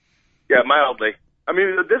excited. Yeah, mildly. I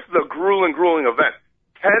mean, this is a grueling event.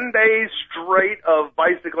 10 days straight of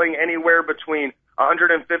bicycling anywhere between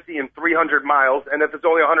 150 and 300 miles, and if it's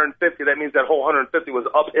only 150, that means that whole 150 was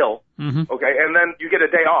uphill. Mm-hmm. Okay, and then you get a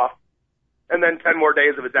day off, and then 10 more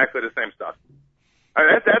days of exactly the same stuff. I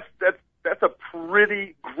mean, that's a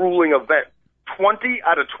pretty grueling event. 20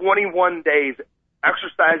 out of 21 days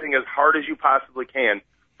exercising as hard as you possibly can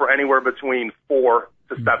for anywhere between 4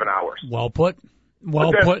 to 7 hours. Well put.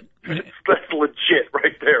 That's legit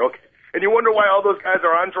right there. Okay, and you wonder why all those guys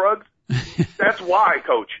are on drugs? That's why,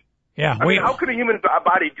 Coach. Yeah. I mean, how could a human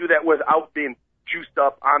body do that without being juiced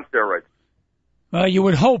up on steroids? Well, you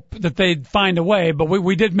would hope that they'd find a way, but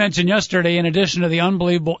we did mention yesterday, in addition to the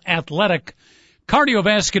unbelievable athletic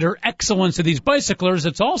cardiovascular excellence of these bicyclers,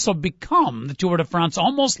 it's also become the Tour de France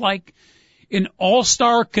almost like an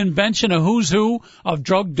all-star convention, a who's who of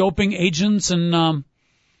drug doping agents and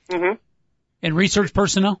and research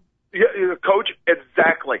personnel. Yeah, Coach,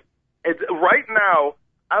 exactly. Right now,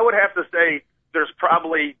 I would have to say there's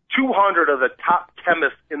probably 200 of the top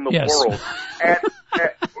chemists in the world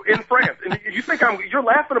in France. And you think you're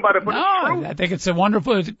laughing about it, but it's true. I think it's a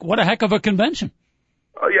wonderful. What a heck of a convention.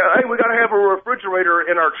 Oh, yeah, hey, we got to have a refrigerator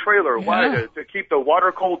in our trailer. Yeah. Why? To keep the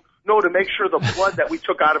water cold? No, to make sure the blood that we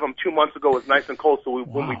took out of him 2 months ago is nice and cold, so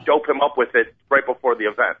when we dope him up with it right before the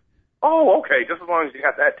event. Oh, okay, just as long as you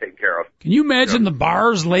got that taken care of. Can you imagine the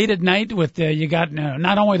bars late at night with you got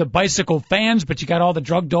not only the bicycle fans, but you got all the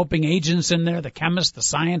drug doping agents in there, the chemists, the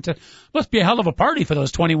scientists. Must be a hell of a party for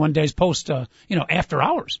those 21 days post, after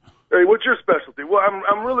hours. Hey, what's your specialty? Well,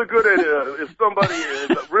 I'm really good at if somebody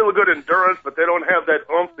is really good endurance, but they don't have that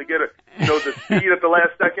oomph to get the speed at the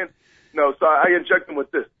last second. No, so I inject them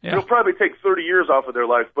with this. Yeah. It'll probably take 30 years off of their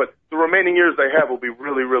life, but the remaining years they have will be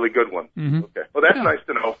really, really good ones. Mm-hmm. Okay. Well, that's nice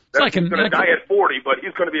to know. He's going to die at 40, but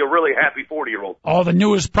he's going to be a really happy 40-year-old. All the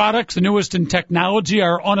newest products, the newest in technology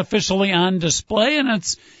are unofficially on display, and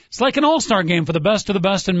it's like an all-star game for the best of the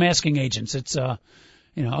best in masking agents. It's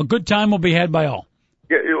a good time will be had by all.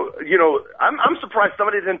 Yeah, I'm surprised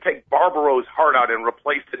somebody didn't take Barbaro's heart out and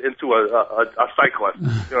replace it into a cyclist.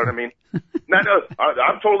 You know what I mean?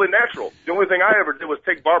 I'm totally natural. The only thing I ever did was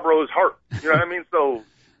take Barbaro's heart. You know what I mean? So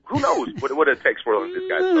who knows what it takes for these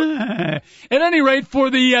guys. At any rate, for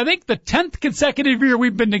I think the 10th consecutive year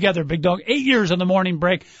we've been together, Big Dog, 8 years on the morning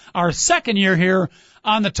break, our second year here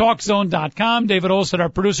on the TalkZone.com. David Olson, our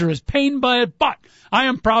producer, is pained by it, but I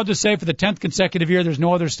am proud to say for the 10th consecutive year, there's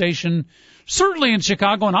no other station, certainly in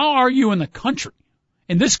Chicago, and I'll argue in the country,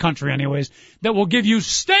 in this country anyways, that will give you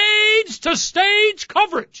stage-to-stage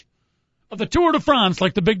coverage of the Tour de France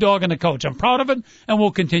like the Big Dog and the Coach. I'm proud of it, and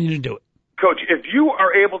we'll continue to do it. Coach, if you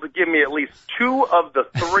are able to give me at least 2 of the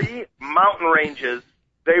 3 mountain ranges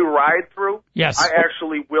they ride through, yes, I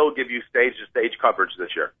actually will give you stage-to-stage coverage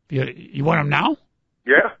this year. You want them now?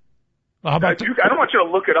 Yeah. Well, how about I don't want you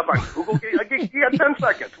to look it up on Google. You got 10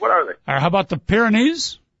 seconds. What are they? All right, how about the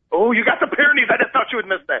Pyrenees? Oh, you got the Pyrenees. I just thought you would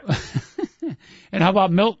miss that. And how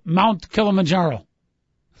about Mount Kilimanjaro?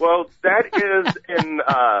 Well, that is in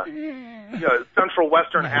central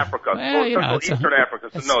western Africa, central eastern Africa.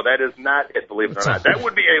 So no, that is not it, believe it or not. That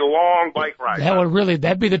would be a long bike ride.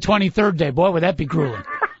 That'd be the 23rd day. Boy, would that be grueling.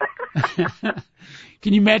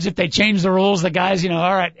 Can you imagine if they changed the rules? The guys, all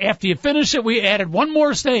right, after you finish it, we added one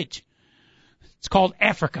more stage. It's called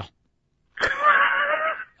Africa.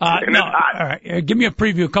 No, all right. Give me a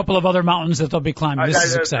preview, a couple of other mountains that they'll be climbing. This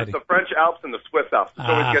is exciting. The French Alps and the Swiss Alps. It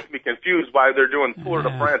always gets me confused why they're doing Tour de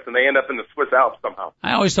France and they end up in the Swiss Alps somehow.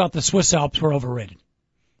 I always thought the Swiss Alps were overrated.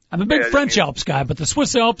 I'm a big French Alps guy, but the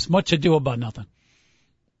Swiss Alps, much ado about nothing.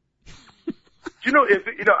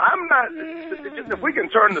 I'm not. If we can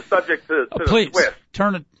turn the subject to please, the Swiss.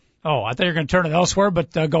 Turn it. Oh, I thought you were going to turn it elsewhere,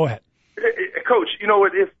 but go ahead. Coach,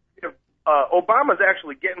 if Obama's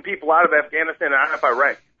actually getting people out of Afghanistan and out of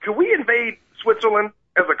Iraq, could we invade Switzerland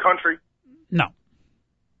as a country? No.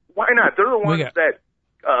 Why not? They're the ones that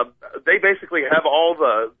they basically have all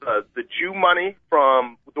the Jew money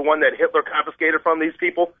from the one that Hitler confiscated from these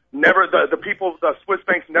people. Never the Swiss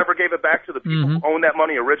banks never gave it back to the people who owned that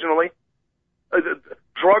money originally.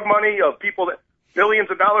 Drug money of people that billions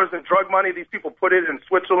of dollars in drug money. These people put it in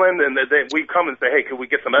Switzerland, and we come and say, "Hey, can we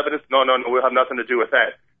get some evidence?" No, we'll have nothing to do with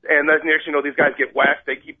that. And then next, these guys get whacked.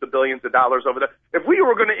 They keep the billions of dollars over there. If we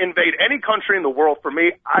were going to invade any country in the world, for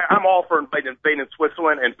me, I'm all for invading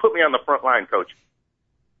Switzerland, and put me on the front line, Coach.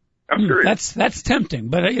 I'm serious. That's tempting,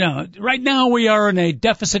 but right now we are in a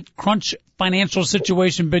deficit crunch financial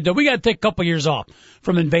situation. Big Dog. We got to take a couple years off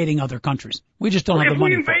from invading other countries. We just don't have the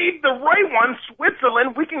money. If we invade the right one,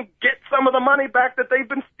 Switzerland, we can get some of the money back that they've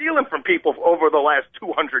been stealing from people over the last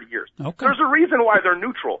 200 years. Okay. There's a reason why they're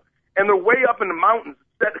neutral, and they're way up in the mountains.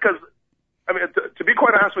 Because, to be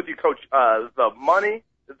quite honest with you, Coach, the money.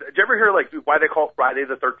 Did you ever hear why they call it Friday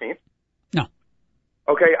the 13th? No.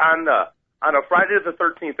 Okay, on a Friday the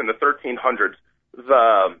 13th in the 1300s,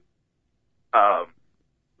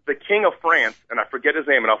 the King of France, and I forget his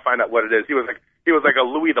name, and I'll find out what it is. He was like a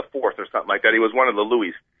Louis the Fourth or something like that. He was one of the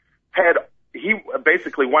Louis. He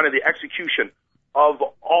basically wanted the execution of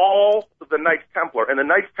all the Knights Templar, and the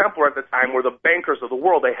Knights Templar at the time were the bankers of the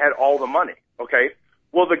world. They had all the money. Okay,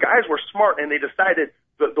 well the guys were smart, and they decided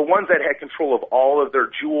the ones that had control of all of their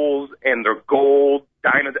jewels and their gold,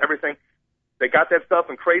 diamonds, everything. They got that stuff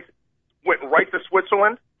in crates, went right to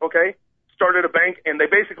Switzerland. Okay. Started a bank, and they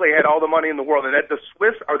basically had all the money in the world. And the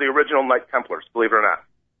Swiss are the original Knights Templars, believe it or not.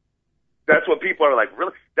 That's what people are like,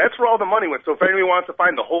 really? That's where all the money went. So if anybody wants to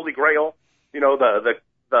find the Holy Grail, the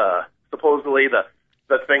supposedly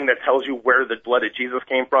the thing that tells you where the blood of Jesus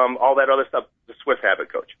came from, all that other stuff, the Swiss have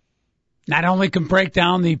it, Coach. Not only can break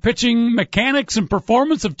down the pitching mechanics and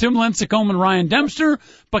performance of Tim Lincecum and Ryan Dempster,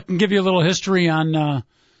 but can give you a little history on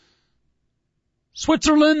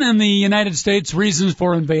Switzerland and the United States reasons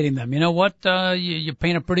for invading them. You know what? You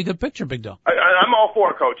paint a pretty good picture, Big Dog. I'm all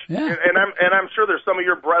for it, Coach. Yeah. And I'm sure there's some of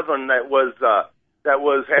your brethren that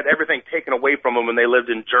had everything taken away from them when they lived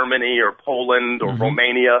in Germany or Poland or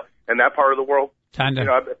Romania and that part of the world.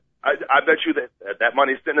 I bet you that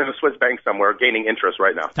money's sitting in a Swiss bank somewhere gaining interest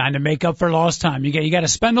right now. Time to make up for lost time. You got to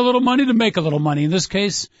spend a little money to make a little money. In this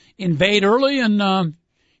case, invade early and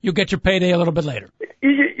you'll get your payday a little bit later.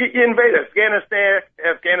 You invade Afghanistan.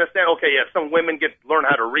 Okay, yeah, some women learn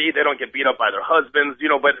how to read. They don't get beat up by their husbands,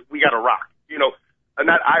 but we got to rock.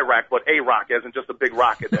 Not Iraq, but a rock, as in just a big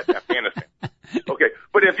rock in Afghanistan. Okay,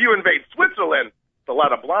 but if you invade Switzerland, it's a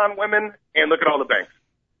lot of blonde women, and look at all the banks.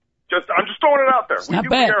 I'm just throwing it out there. We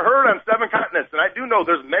are heard on 7 continents, and I do know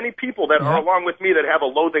there's many people that are along with me that have a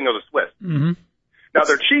loathing of the Swiss. Mm-hmm. Now,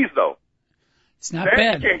 they're cheese, though. It's not that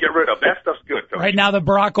bad. You can't get rid of. That stuff's good, Coach. Right now, the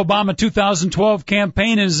Barack Obama 2012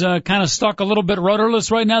 campaign is kind of stuck a little bit rudderless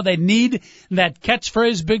right now. They need that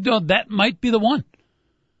catchphrase, Bigg Dogg. That might be the one.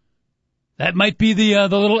 That might be the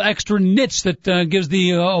little extra niche that gives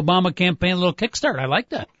the Obama campaign a little kickstart. I like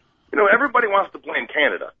that. Everybody wants to blame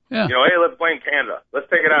Canada. Yeah. Hey, let's blame Canada. Let's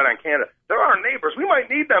take it out on Canada. They're our neighbors. We might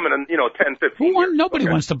need them in 10, 15 years. Nobody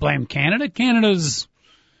wants to blame Canada. Canada's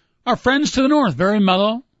our friends to the north, very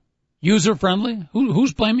mellow, user-friendly.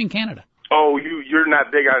 Who's blaming Canada? Oh, you're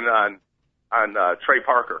not big on Trey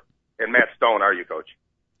Parker and Matt Stone, are you, Coach?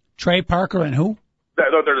 Trey Parker and who? They're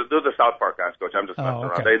the South Park guys, Coach. I'm just messing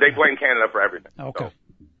around. They blame Canada for everything. Okay. So.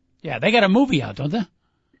 Yeah, they got a movie out, don't they?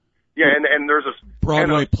 Yeah, and there's a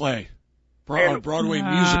Broadway play. Broadway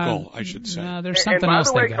musical, I should say. There's something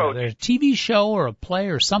else they got. Coach, there's a TV show or a play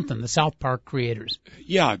or something, the South Park creators.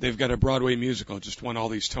 Yeah, they've got a Broadway musical, just won all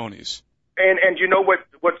these Tonys. And you know what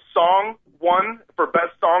song won for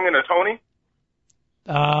Best Song in a Tony?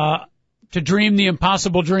 To Dream the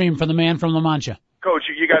Impossible Dream from the Man from La Mancha. Coach,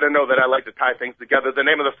 you got to know that I like to tie things together. The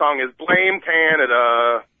name of the song is Blame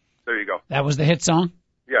Canada. There you go. That was the hit song?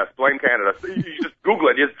 Yes, Blame Canada. You just Google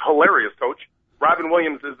it. It's hilarious, Coach. Robin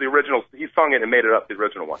Williams is the original. He sung it and made it up, the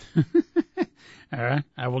original one. All right.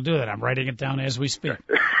 I will do that. I'm writing it down as we speak.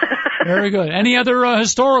 Very good. Any other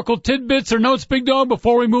historical tidbits or notes, Bigg Dogg,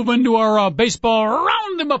 before we move into our baseball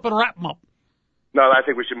round them up and wrap them up? No, I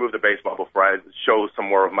think we should move to baseball before I show some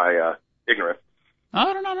more of my ignorance.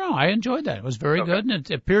 Oh, no. I enjoyed that. It was very good, and it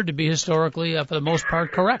appeared to be historically, for the most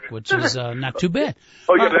part, correct, which is not too bad.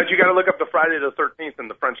 Oh, yeah, but you got to look up the Friday the 13th and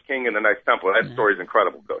the French King and the Knights Templar. That story's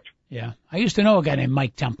incredible, Coach. Yeah. I used to know a guy named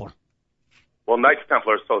Mike Templar. Well, Knights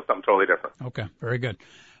Templar is something totally different. Okay, very good.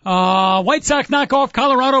 White Sox knock off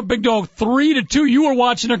Colorado, Bigg Dogg 3-2. You were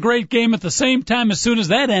watching a great game at the same time as soon as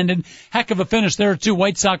that ended. Heck of a finish there, too.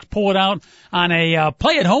 White Sox pull it out on a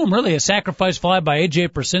play at home, really, a sacrifice fly by A.J.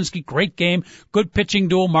 Persinski. Great game. Good pitching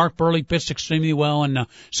duel. Mark Burley pitched extremely well, and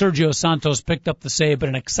Sergio Santos picked up the save. But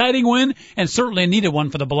an exciting win, and certainly a needed one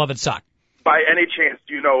for the beloved Sox. By any chance,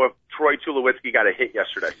 do you know if Troy Tulowitzki got a hit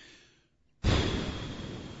yesterday?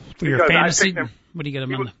 For your fantasy? What do you get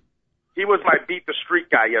him on? He was my beat the streak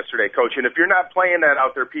guy yesterday, Coach. And if you're not playing that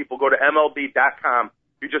out there, people, go to MLB.com.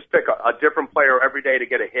 You just pick a different player every day to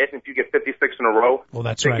get a hit. And if you get 56 in a row, well,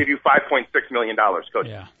 that's they right. give you $5.6 million, Coach.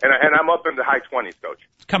 Yeah. And I'm up in the high 20s, Coach.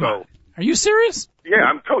 Come on. Are you serious?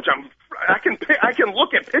 Yeah, Coach. I can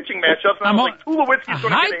look at pitching matchups and I'm like, Tulowitzki's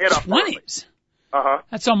going to get a hit off. High 20s. Uh-huh.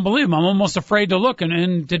 That's unbelievable. I'm almost afraid to look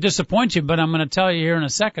and to disappoint you, but I'm going to tell you here in a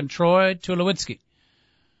second, Troy Tulowitzki.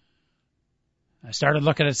 I started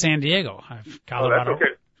looking at San Diego, Colorado,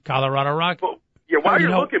 Colorado Rock. Well, yeah, while you're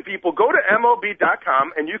looking, people, go to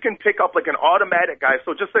MLB.com and you can pick up like an automatic guy.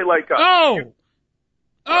 So just say like, the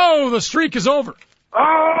streak is over.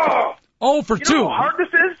 Oh, 0 for 2. You know how hard this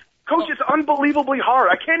is, Coach? It's unbelievably hard.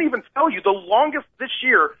 I can't even tell you the longest this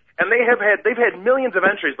year, and they've had millions of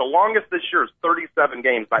entries. The longest this year is 37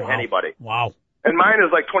 games by anybody. Wow. And mine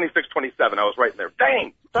is like 26-27. I was right in there.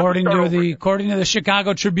 Dang. According to the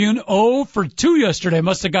Chicago Tribune, 0 for 2 yesterday.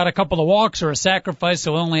 Must have got a couple of walks or a sacrifice,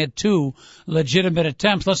 so only had 2 legitimate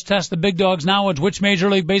attempts. Let's test the Bigg Dogg's knowledge. Which Major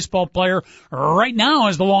League Baseball player right now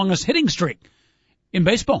has the longest hitting streak in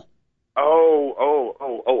baseball?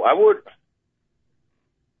 I would.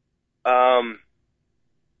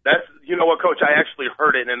 That's, you know what, Coach? I actually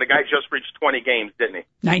heard it, and the guy just reached 20 games, didn't he?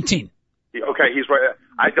 19. Okay, he's right.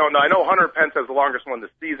 I don't know. I know Hunter Pence has the longest one this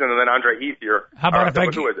season, and then Andre Ethier. How about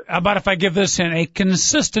if I give this in a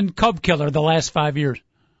consistent Cub killer the last 5 years?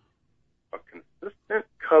 A consistent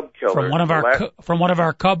Cub killer from one of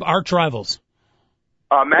our Cub arch rivals.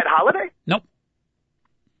 Matt Holliday? Nope.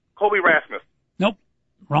 Colby Rasmus? Nope.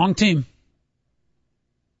 Wrong team.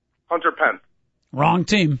 Hunter Pence? Wrong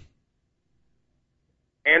team.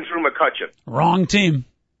 Andrew McCutcheon? Wrong team.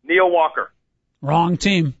 Neil Walker? Wrong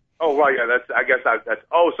team. Oh, well, yeah,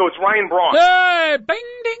 so it's Ryan Braun. Hey, bing,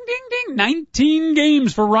 ding, ding, ding. 19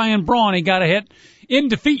 games for Ryan Braun. He got a hit in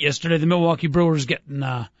defeat yesterday. The Milwaukee Brewers getting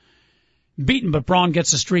beaten, but Braun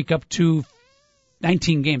gets a streak up to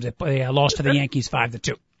 19 games. They lost to the Yankees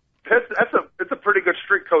 5-2. It's a pretty good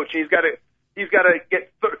streak, Coach. He has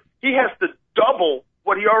to double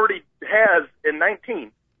what he already has in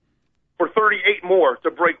 19 for 38 more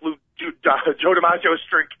to break Joe DiMaggio's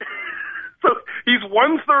streak. So he's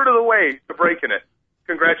 1/3 of the way to breaking it.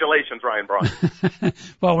 Congratulations, Ryan Braun.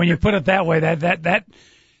 Well, when you put it that way,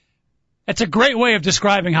 that's a great way of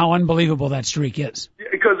describing how unbelievable that streak is.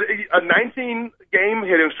 Because a 19-game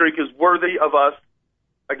hitting streak is worthy of us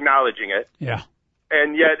acknowledging it. Yeah.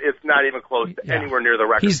 and yet it's not even close to anywhere near the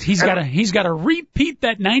record. He's got to repeat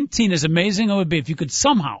that 19, as amazing it would be if you could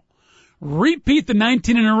somehow repeat the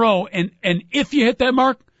 19 in a row, and if you hit that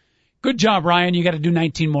mark, good job, Ryan. You got to do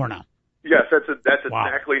 19 more now. Yes, that's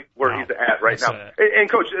exactly where he's at right now. And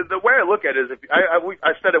Coach, the way I look at it is,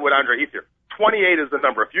 I said it with Andre Heath here. 28 is the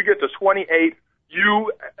number. If you get to 28,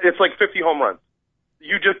 it's like 50 home runs.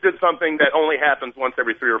 You just did something that only happens once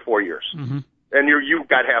every 3 or 4 years, and you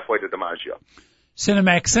got halfway to DiMaggio.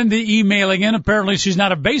 Cinemax Cindy emailing in. Apparently, she's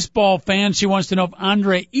not a baseball fan. She wants to know if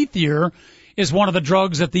Andre Ethier is one of the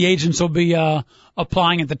drugs that the agents will be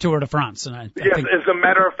applying at the Tour de France. And I yes, think... as a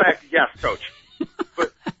matter of fact, yes, Coach.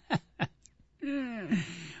 But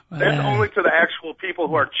that's only to the actual people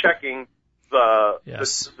who are checking the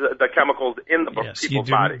chemicals in the people's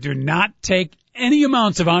body. Do not take any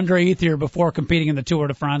amounts of Andre Ethier before competing in the Tour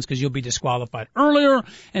de France because you'll be disqualified earlier.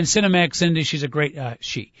 And Cinemax Cindy, he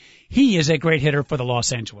is a great hitter for the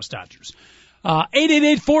Los Angeles Dodgers.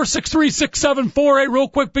 888-463-6748. Real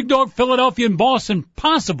quick, Big Dog, Philadelphia and Boston.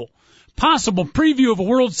 Possible preview of a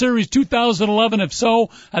World Series 2011. If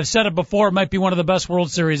so, I've said it before, it might be one of the best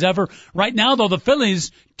World Series ever. Right now, though, the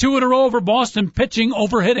Phillies, 2 in a row over Boston, pitching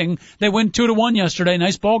over hitting. They win 2-1 yesterday.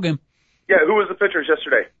 Nice ball game. Yeah, who was the pitchers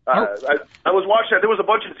yesterday? I was watching it. There was a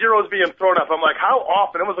bunch of zeros being thrown up. I'm like, how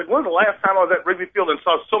often? It was like, when was the last time I was at Wrigley Field and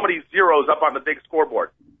saw so many zeros up on the big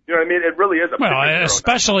scoreboard? You know what I mean? It really is a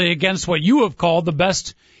especially against what you have called the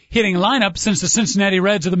best hitting lineup since the Cincinnati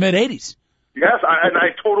Reds of the mid-'80s. Yes, I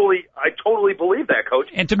totally believe that, Coach.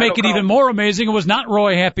 And to make it even more amazing, it was not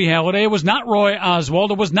Roy Happy Halladay, it was not Roy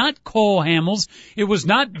Oswald, it was not Cole Hamels, it was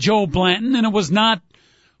not Joe Blanton, and it was not,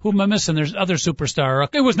 who am I missing? There's other superstar.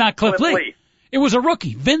 It was not Cliff Lee. It was a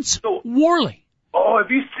rookie, Vince Worley. Oh,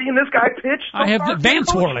 have you seen this guy pitch?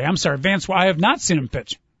 Vance Worley. I'm sorry, Vance. I have not seen him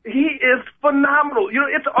pitch. He is phenomenal. You know,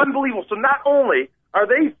 it's unbelievable. So not only are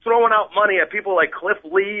they throwing out money at people like Cliff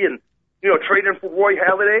Lee and, trading for Roy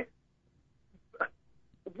Halladay,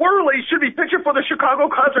 Worley should be pitching for the Chicago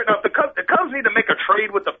Cubs right now. The Cubs need to make a trade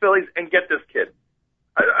with the Phillies and get this kid.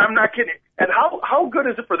 I'm not kidding. And how good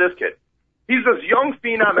is it for this kid? He's this young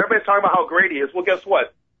phenom. Everybody's talking about how great he is. Well, guess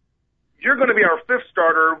what? You're going to be our 5th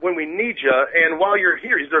starter when we need you. And while you're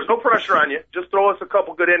here, there's no pressure on you. Just throw us a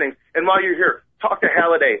couple good innings. And while you're here, talk to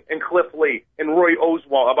Halladay and Cliff Lee and Roy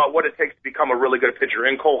Oswald about what it takes to become a really good pitcher,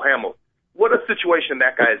 and Cole Hamels. What a situation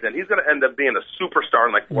that guy is in. He's going to end up being a superstar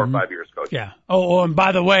in like 4 or 5 years, Coach. Yeah. Oh, and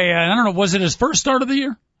by the way, I don't know, was it his first start of the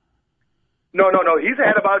year? No. He's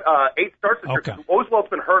had about 8 starts this year. Okay. Oswald's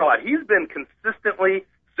been hurt a lot. He's been consistently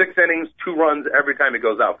 6 innings, 2 runs every time he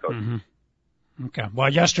goes out, Coach. Mm-hmm. Okay.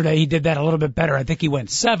 Well, yesterday he did that a little bit better. I think he went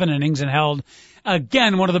 7 innings and held,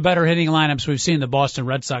 again, one of the better hitting lineups we've seen, the Boston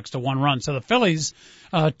Red Sox, to 1 run. So the Phillies,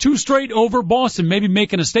 2 straight over Boston, maybe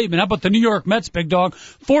making a statement. How about the New York Mets, Big Dog?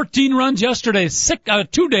 14 runs yesterday,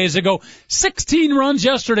 2 days ago. 16 runs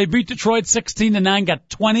yesterday, beat Detroit 16-9, got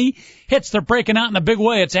 20 hits. They're breaking out in a big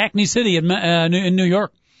way. It's Acme City in New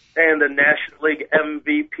York. And the National League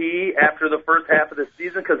MVP after the first half of the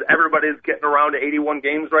season, because everybody's getting around to 81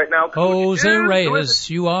 games right now. Jose Reyes,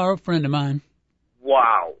 you are a friend of mine.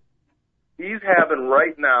 Wow. He's having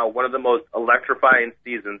right now one of the most electrifying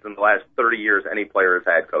seasons in the last 30 years any player has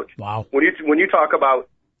had, Coach. Wow. When you talk about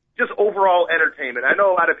just overall entertainment, I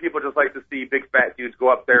know a lot of people just like to see big fat dudes go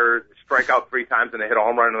up there, strike out 3 times, and they hit a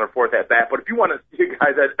home run on their 4th at bat. But if you want to see a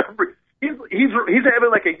guy that he's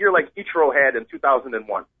having like a year like Ichiro had in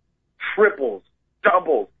 2001. Triples,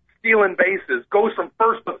 doubles, stealing bases, goes from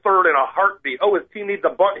 1st to 3rd in a heartbeat. Oh, his team needs a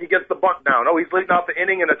bunt, he gets the bunt down. Oh, he's leading off the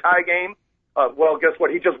inning in a tie game. Well, guess what?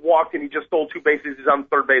 He just walked and he just stole 2 bases. He's on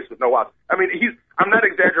 3rd base with no outs. I mean, I'm not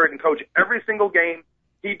exaggerating, Coach. Every single game,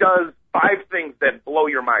 he does 5 things that blow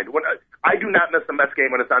your mind. I do not miss a Mets game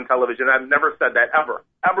when it's on television. I've never said that ever.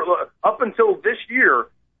 Up until this year,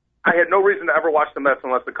 I had no reason to ever watch the Mets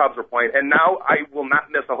unless the Cubs were playing, and now I will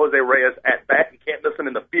not miss a Jose Reyes at bat. You can't miss him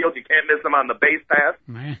in the field. You can't miss him on the base pass.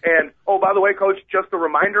 Man. And, oh, by the way, Coach, just a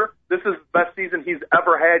reminder, this is the best season he's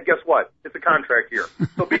ever had. Guess what? It's a contract year.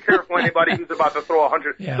 So be careful, anybody who's about to throw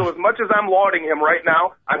 100. Yeah. So as much as I'm lauding him right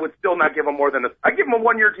now, I would still not give him more than this. I give him a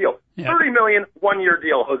 1-year deal. Yep. $30 million, 1-year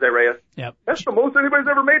deal, Jose Reyes. Yep. That's the most anybody's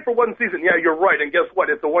ever made for 1 season. Yeah, you're right. And guess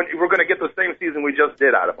what? We're going to get the same season we just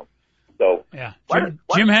did out of him. So, yeah.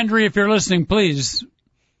 Jim Hendry, if you're listening, please,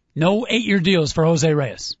 no 8-year deals for Jose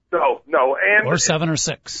Reyes. No. Or 7 or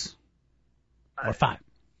 6. Or 5.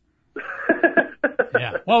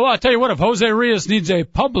 Yeah. Well, I'll tell you what, if Jose Reyes needs a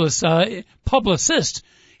publicist,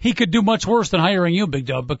 he could do much worse than hiring you, Big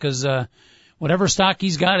Dog, because whatever stock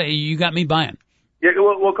he's got, you got me buying. Yeah,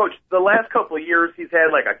 well, Coach, the last couple of years he's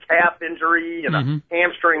had like a calf injury and a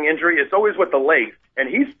hamstring injury. It's always with the legs, and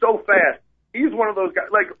he's so fast. He's one of those guys,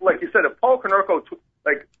 like you said, if Paul Konerko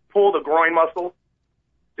pulled a groin muscle,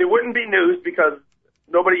 it wouldn't be news because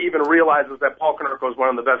nobody even realizes that Paul Konerko is one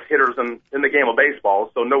of the best hitters in the game of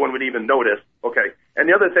baseball, so no one would even notice. Okay. And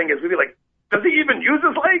the other thing is we'd be like, does he even use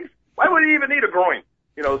his legs? Why would he even need a groin?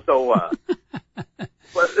 You know, so,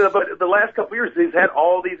 but the last couple of years he's had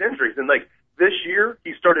all these injuries, and like this year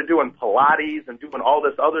he started doing Pilates and doing all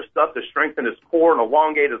this other stuff to strengthen his core and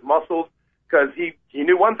elongate his muscles because he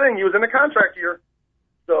knew one thing, he was in a contract year.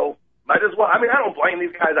 So might as well, I mean, I don't blame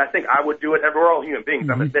these guys. I think I would do it. We're all human beings.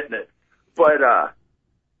 I'm admitting it. But,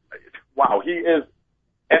 wow, he is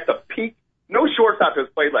at the peak. No shortstop has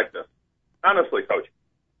played like this. Honestly, Coach.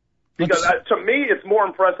 Because to me, it's more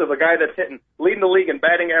impressive a guy that's leading the league in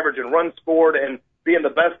batting average and runs scored and being the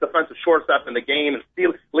best defensive shortstop in the game and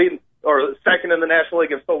leading or second in the National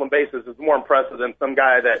League in stolen bases is more impressive than some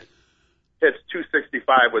guy that hits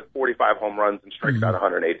 265 with 45 home runs and strikes out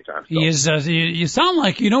 180 times. So. You sound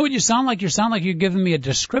like, you know what you sound like? You sound like you're giving me a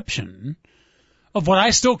description of what I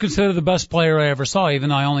still consider the best player I ever saw, even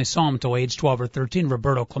though I only saw him until age 12 or 13,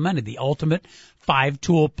 Roberto Clemente, the ultimate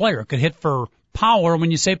five-tool player. Could hit for power. When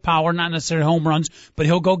you say power, not necessarily home runs, but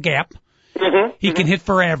he'll go gap. He can hit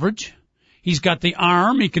for average. He's got the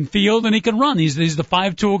arm, he can field, and he can run. He's the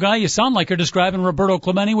five-tool guy. You sound like you're describing Roberto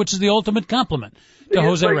Clemente, which is the ultimate compliment to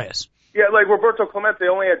Jose Reyes. Yeah, like Roberto Clemente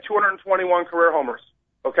only had 221 career homers.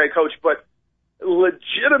 Okay, Coach, but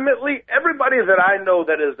legitimately, everybody that I know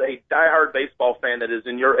that is a diehard baseball fan that is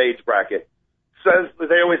in your age bracket says,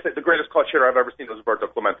 they always say the greatest clutch hitter I've ever seen was Roberto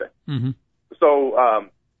Clemente. So I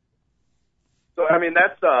mean,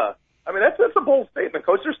 that's a bold statement,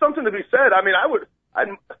 Coach. There's something to be said. I mean,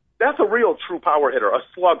 that's a real true power hitter, a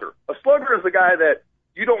slugger. A slugger is the guy that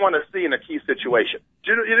you don't want to see in a key situation.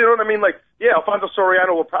 You know what I mean? Like, yeah, Alfonso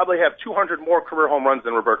Soriano will probably have 200 more career home runs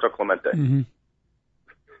than Roberto Clemente.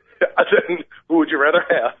 Who would you rather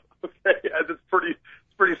have? Okay, it's pretty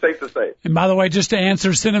safe to say. And by the way, just to answer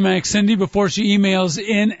Cinemax Cindy before she emails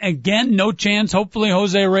in again, no chance. Hopefully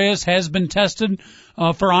Jose Reyes has been tested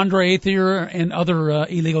for Andre Aether and other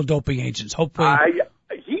illegal doping agents. Hopefully.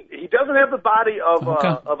 He doesn't have the body of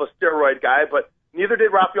a steroid guy, but neither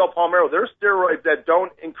did Rafael Palmeiro. There's steroids that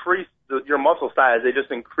don't increase your muscle size; they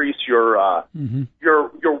just increase your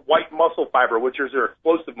white muscle fiber, which is your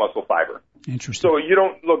explosive muscle fiber. Interesting. So you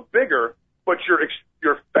don't look bigger, but you're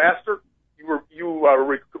faster.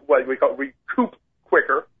 Recoup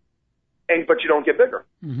quicker, but you don't get bigger.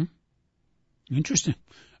 Interesting.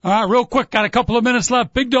 All right, real quick, got a couple of minutes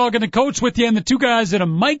left. Bigg Dogg and the coach with you and the two guys at a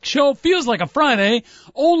Mike show. Feels like a Friday,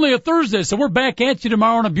 only a Thursday. So we're back at you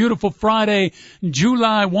tomorrow on a beautiful Friday,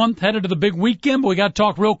 July 1st, headed to the big weekend. But we got to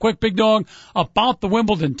talk real quick, Bigg Dogg, about the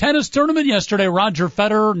Wimbledon tennis tournament. Yesterday, Roger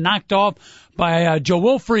Federer knocked off by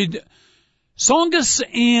Joe-Wilfried Tsongas,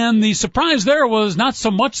 and the surprise there was not so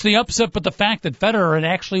much the upset, but the fact that Federer had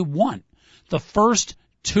actually won the first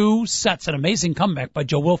two sets. An amazing comeback by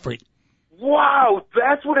Joe-Wilfried. Wow,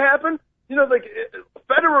 that's what happened? You know, like,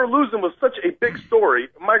 Federer losing was such a big story.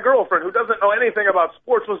 My girlfriend, who doesn't know anything about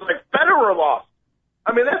sports, was like, Federer lost.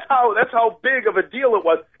 I mean, that's how big of a deal it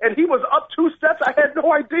was. And he was up two sets. I had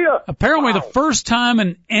no idea. Apparently the first time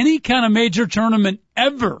in any kind of major tournament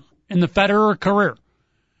ever in the Federer career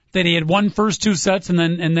that he had won first two sets and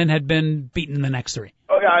then had been beaten in the next three.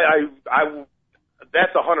 Oh, yeah,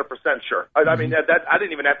 that's 100% sure. I mean, I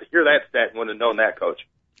didn't even have to hear that stat and wouldn't have known that, Coach.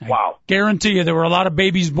 Wow. I guarantee you there were a lot of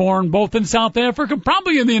babies born both in South Africa,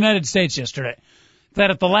 probably in the United States yesterday, that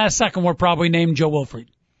at the last second were probably named Joe-Wilfried.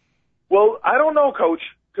 Well, I don't know, Coach,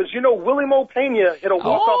 because, you know, Willie Mo Pena hit a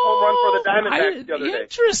walk-off home run for the Diamondbacks the other day.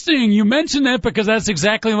 Interesting. You mentioned that because that's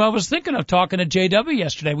exactly what I was thinking of talking to JW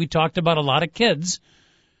yesterday. We talked about a lot of kids.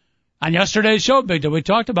 On yesterday's show, Big Dog, we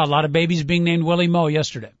talked about a lot of babies being named Willie Mo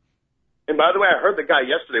yesterday. And by the way, I heard the guy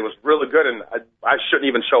yesterday was really good, and I shouldn't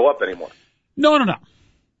even show up anymore. No.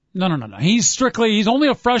 He's only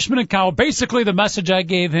a freshman in college. Basically, the message I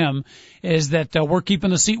gave him is that we're keeping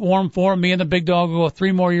the seat warm for him. Me and the Big Dog will go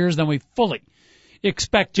 3 more years, then we fully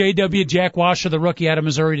expect J.W. Jack Washer, the rookie out of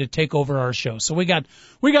Missouri, to take over our show. So we got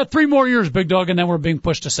 3 more years, Big Dog, and then we're being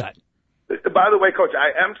pushed aside. By the way, Coach,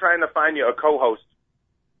 I am trying to find you a co-host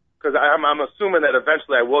because I'm assuming that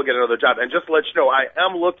eventually I will get another job. And just to let you know, I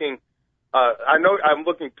am looking. I'm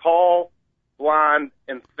looking tall, blonde,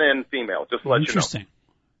 and thin female. Just to let you know. Interesting.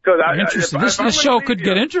 This show could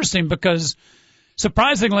get interesting because,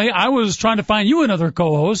 surprisingly, I was trying to find you another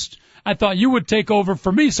co-host. I thought you would take over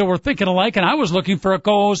for me, so we're thinking alike, and I was looking for a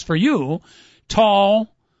co-host for you, tall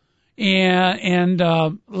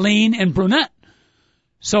and lean and brunette.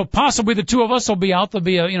 So possibly the two of us will be out. There'll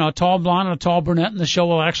be a tall blonde and a tall brunette, and the show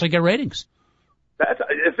will actually get ratings. That's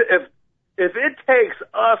if it takes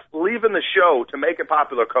us leaving the show to make it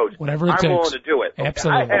popular, Coach, whatever it I'm takes. willing to do it. Okay?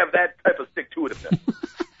 Absolutely. I have that type of stick-to-itiveness.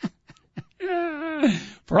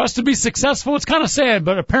 For us to be successful, it's kind of sad,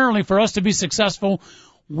 but apparently for us to be successful,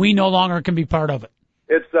 we no longer can be part of it.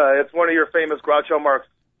 It's one of your famous Groucho Marx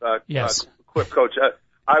quip, Coach.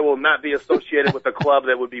 I will not be associated with a club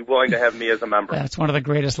that would be willing to have me as a member. That's one of the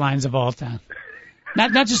greatest lines of all time.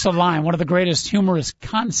 Not just a line, one of the greatest humorous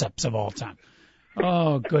concepts of all time.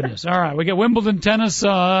 Oh, goodness. All right, we get Wimbledon tennis,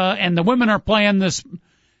 and the women are playing this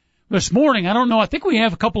morning. I don't know. I think we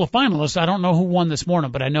have a couple of finalists. I don't know who won this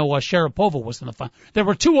morning, but I know Sharapova was in the final. There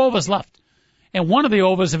were 2 overs left, and one of the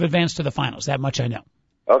overs have advanced to the finals. That much I know.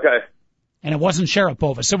 Okay. And it wasn't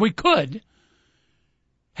Sharapova. So we could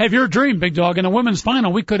have your dream, Big Dog. In the women's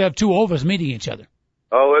final, we could have 2 overs meeting each other.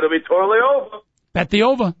 Oh, it'll be totally over. Bet the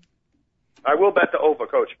over. I will bet the over,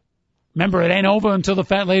 Coach. Remember, it ain't over until the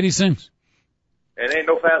fat lady sings. And ain't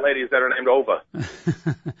no fat ladies that are named Over.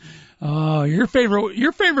 Oh, your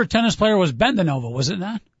favorite tennis player was Bendanova, was it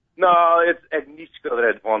not? No, it's Agnieszka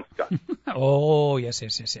Radwanska. Oh, yes.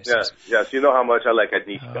 Yes, you know how much I like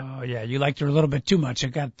Agnieszka. Oh, yeah, you liked her a little bit too much.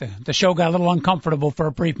 The show got a little uncomfortable for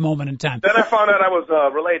a brief moment in time. Then I found out I was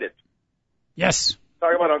related. Yes.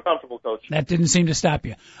 Talking about uncomfortable, Coach. That didn't seem to stop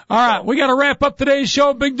you. All right, we got to wrap up today's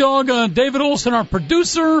show. Big Dog, David Olson, our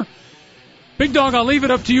producer. Big Dog, I'll leave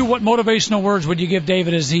it up to you. What motivational words would you give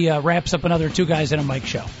David as he wraps up another Two Guys and a Mic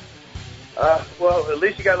show? Well, at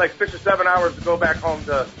least you got like 6 or 7 hours to go back home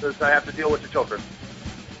to have to deal with your children.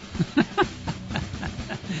 I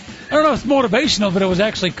don't know if it's motivational, but it was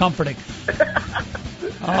actually comforting.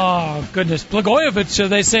 Oh, goodness. Blagojevich,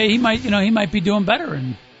 they say he might be doing better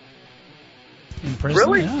in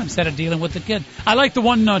prison. Really? Instead of dealing with the kid. I like the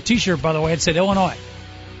one T-shirt, by the way. It said Illinois,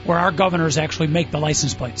 where our governors actually make the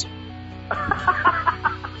license plates.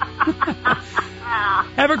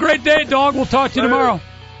 Have a great day, Dog. We'll talk to you tomorrow.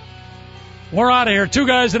 We're out of here. Two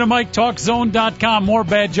Guys and a Mic, TalkZone.com. More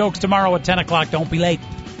bad jokes tomorrow at 10 o'clock. Don't be late.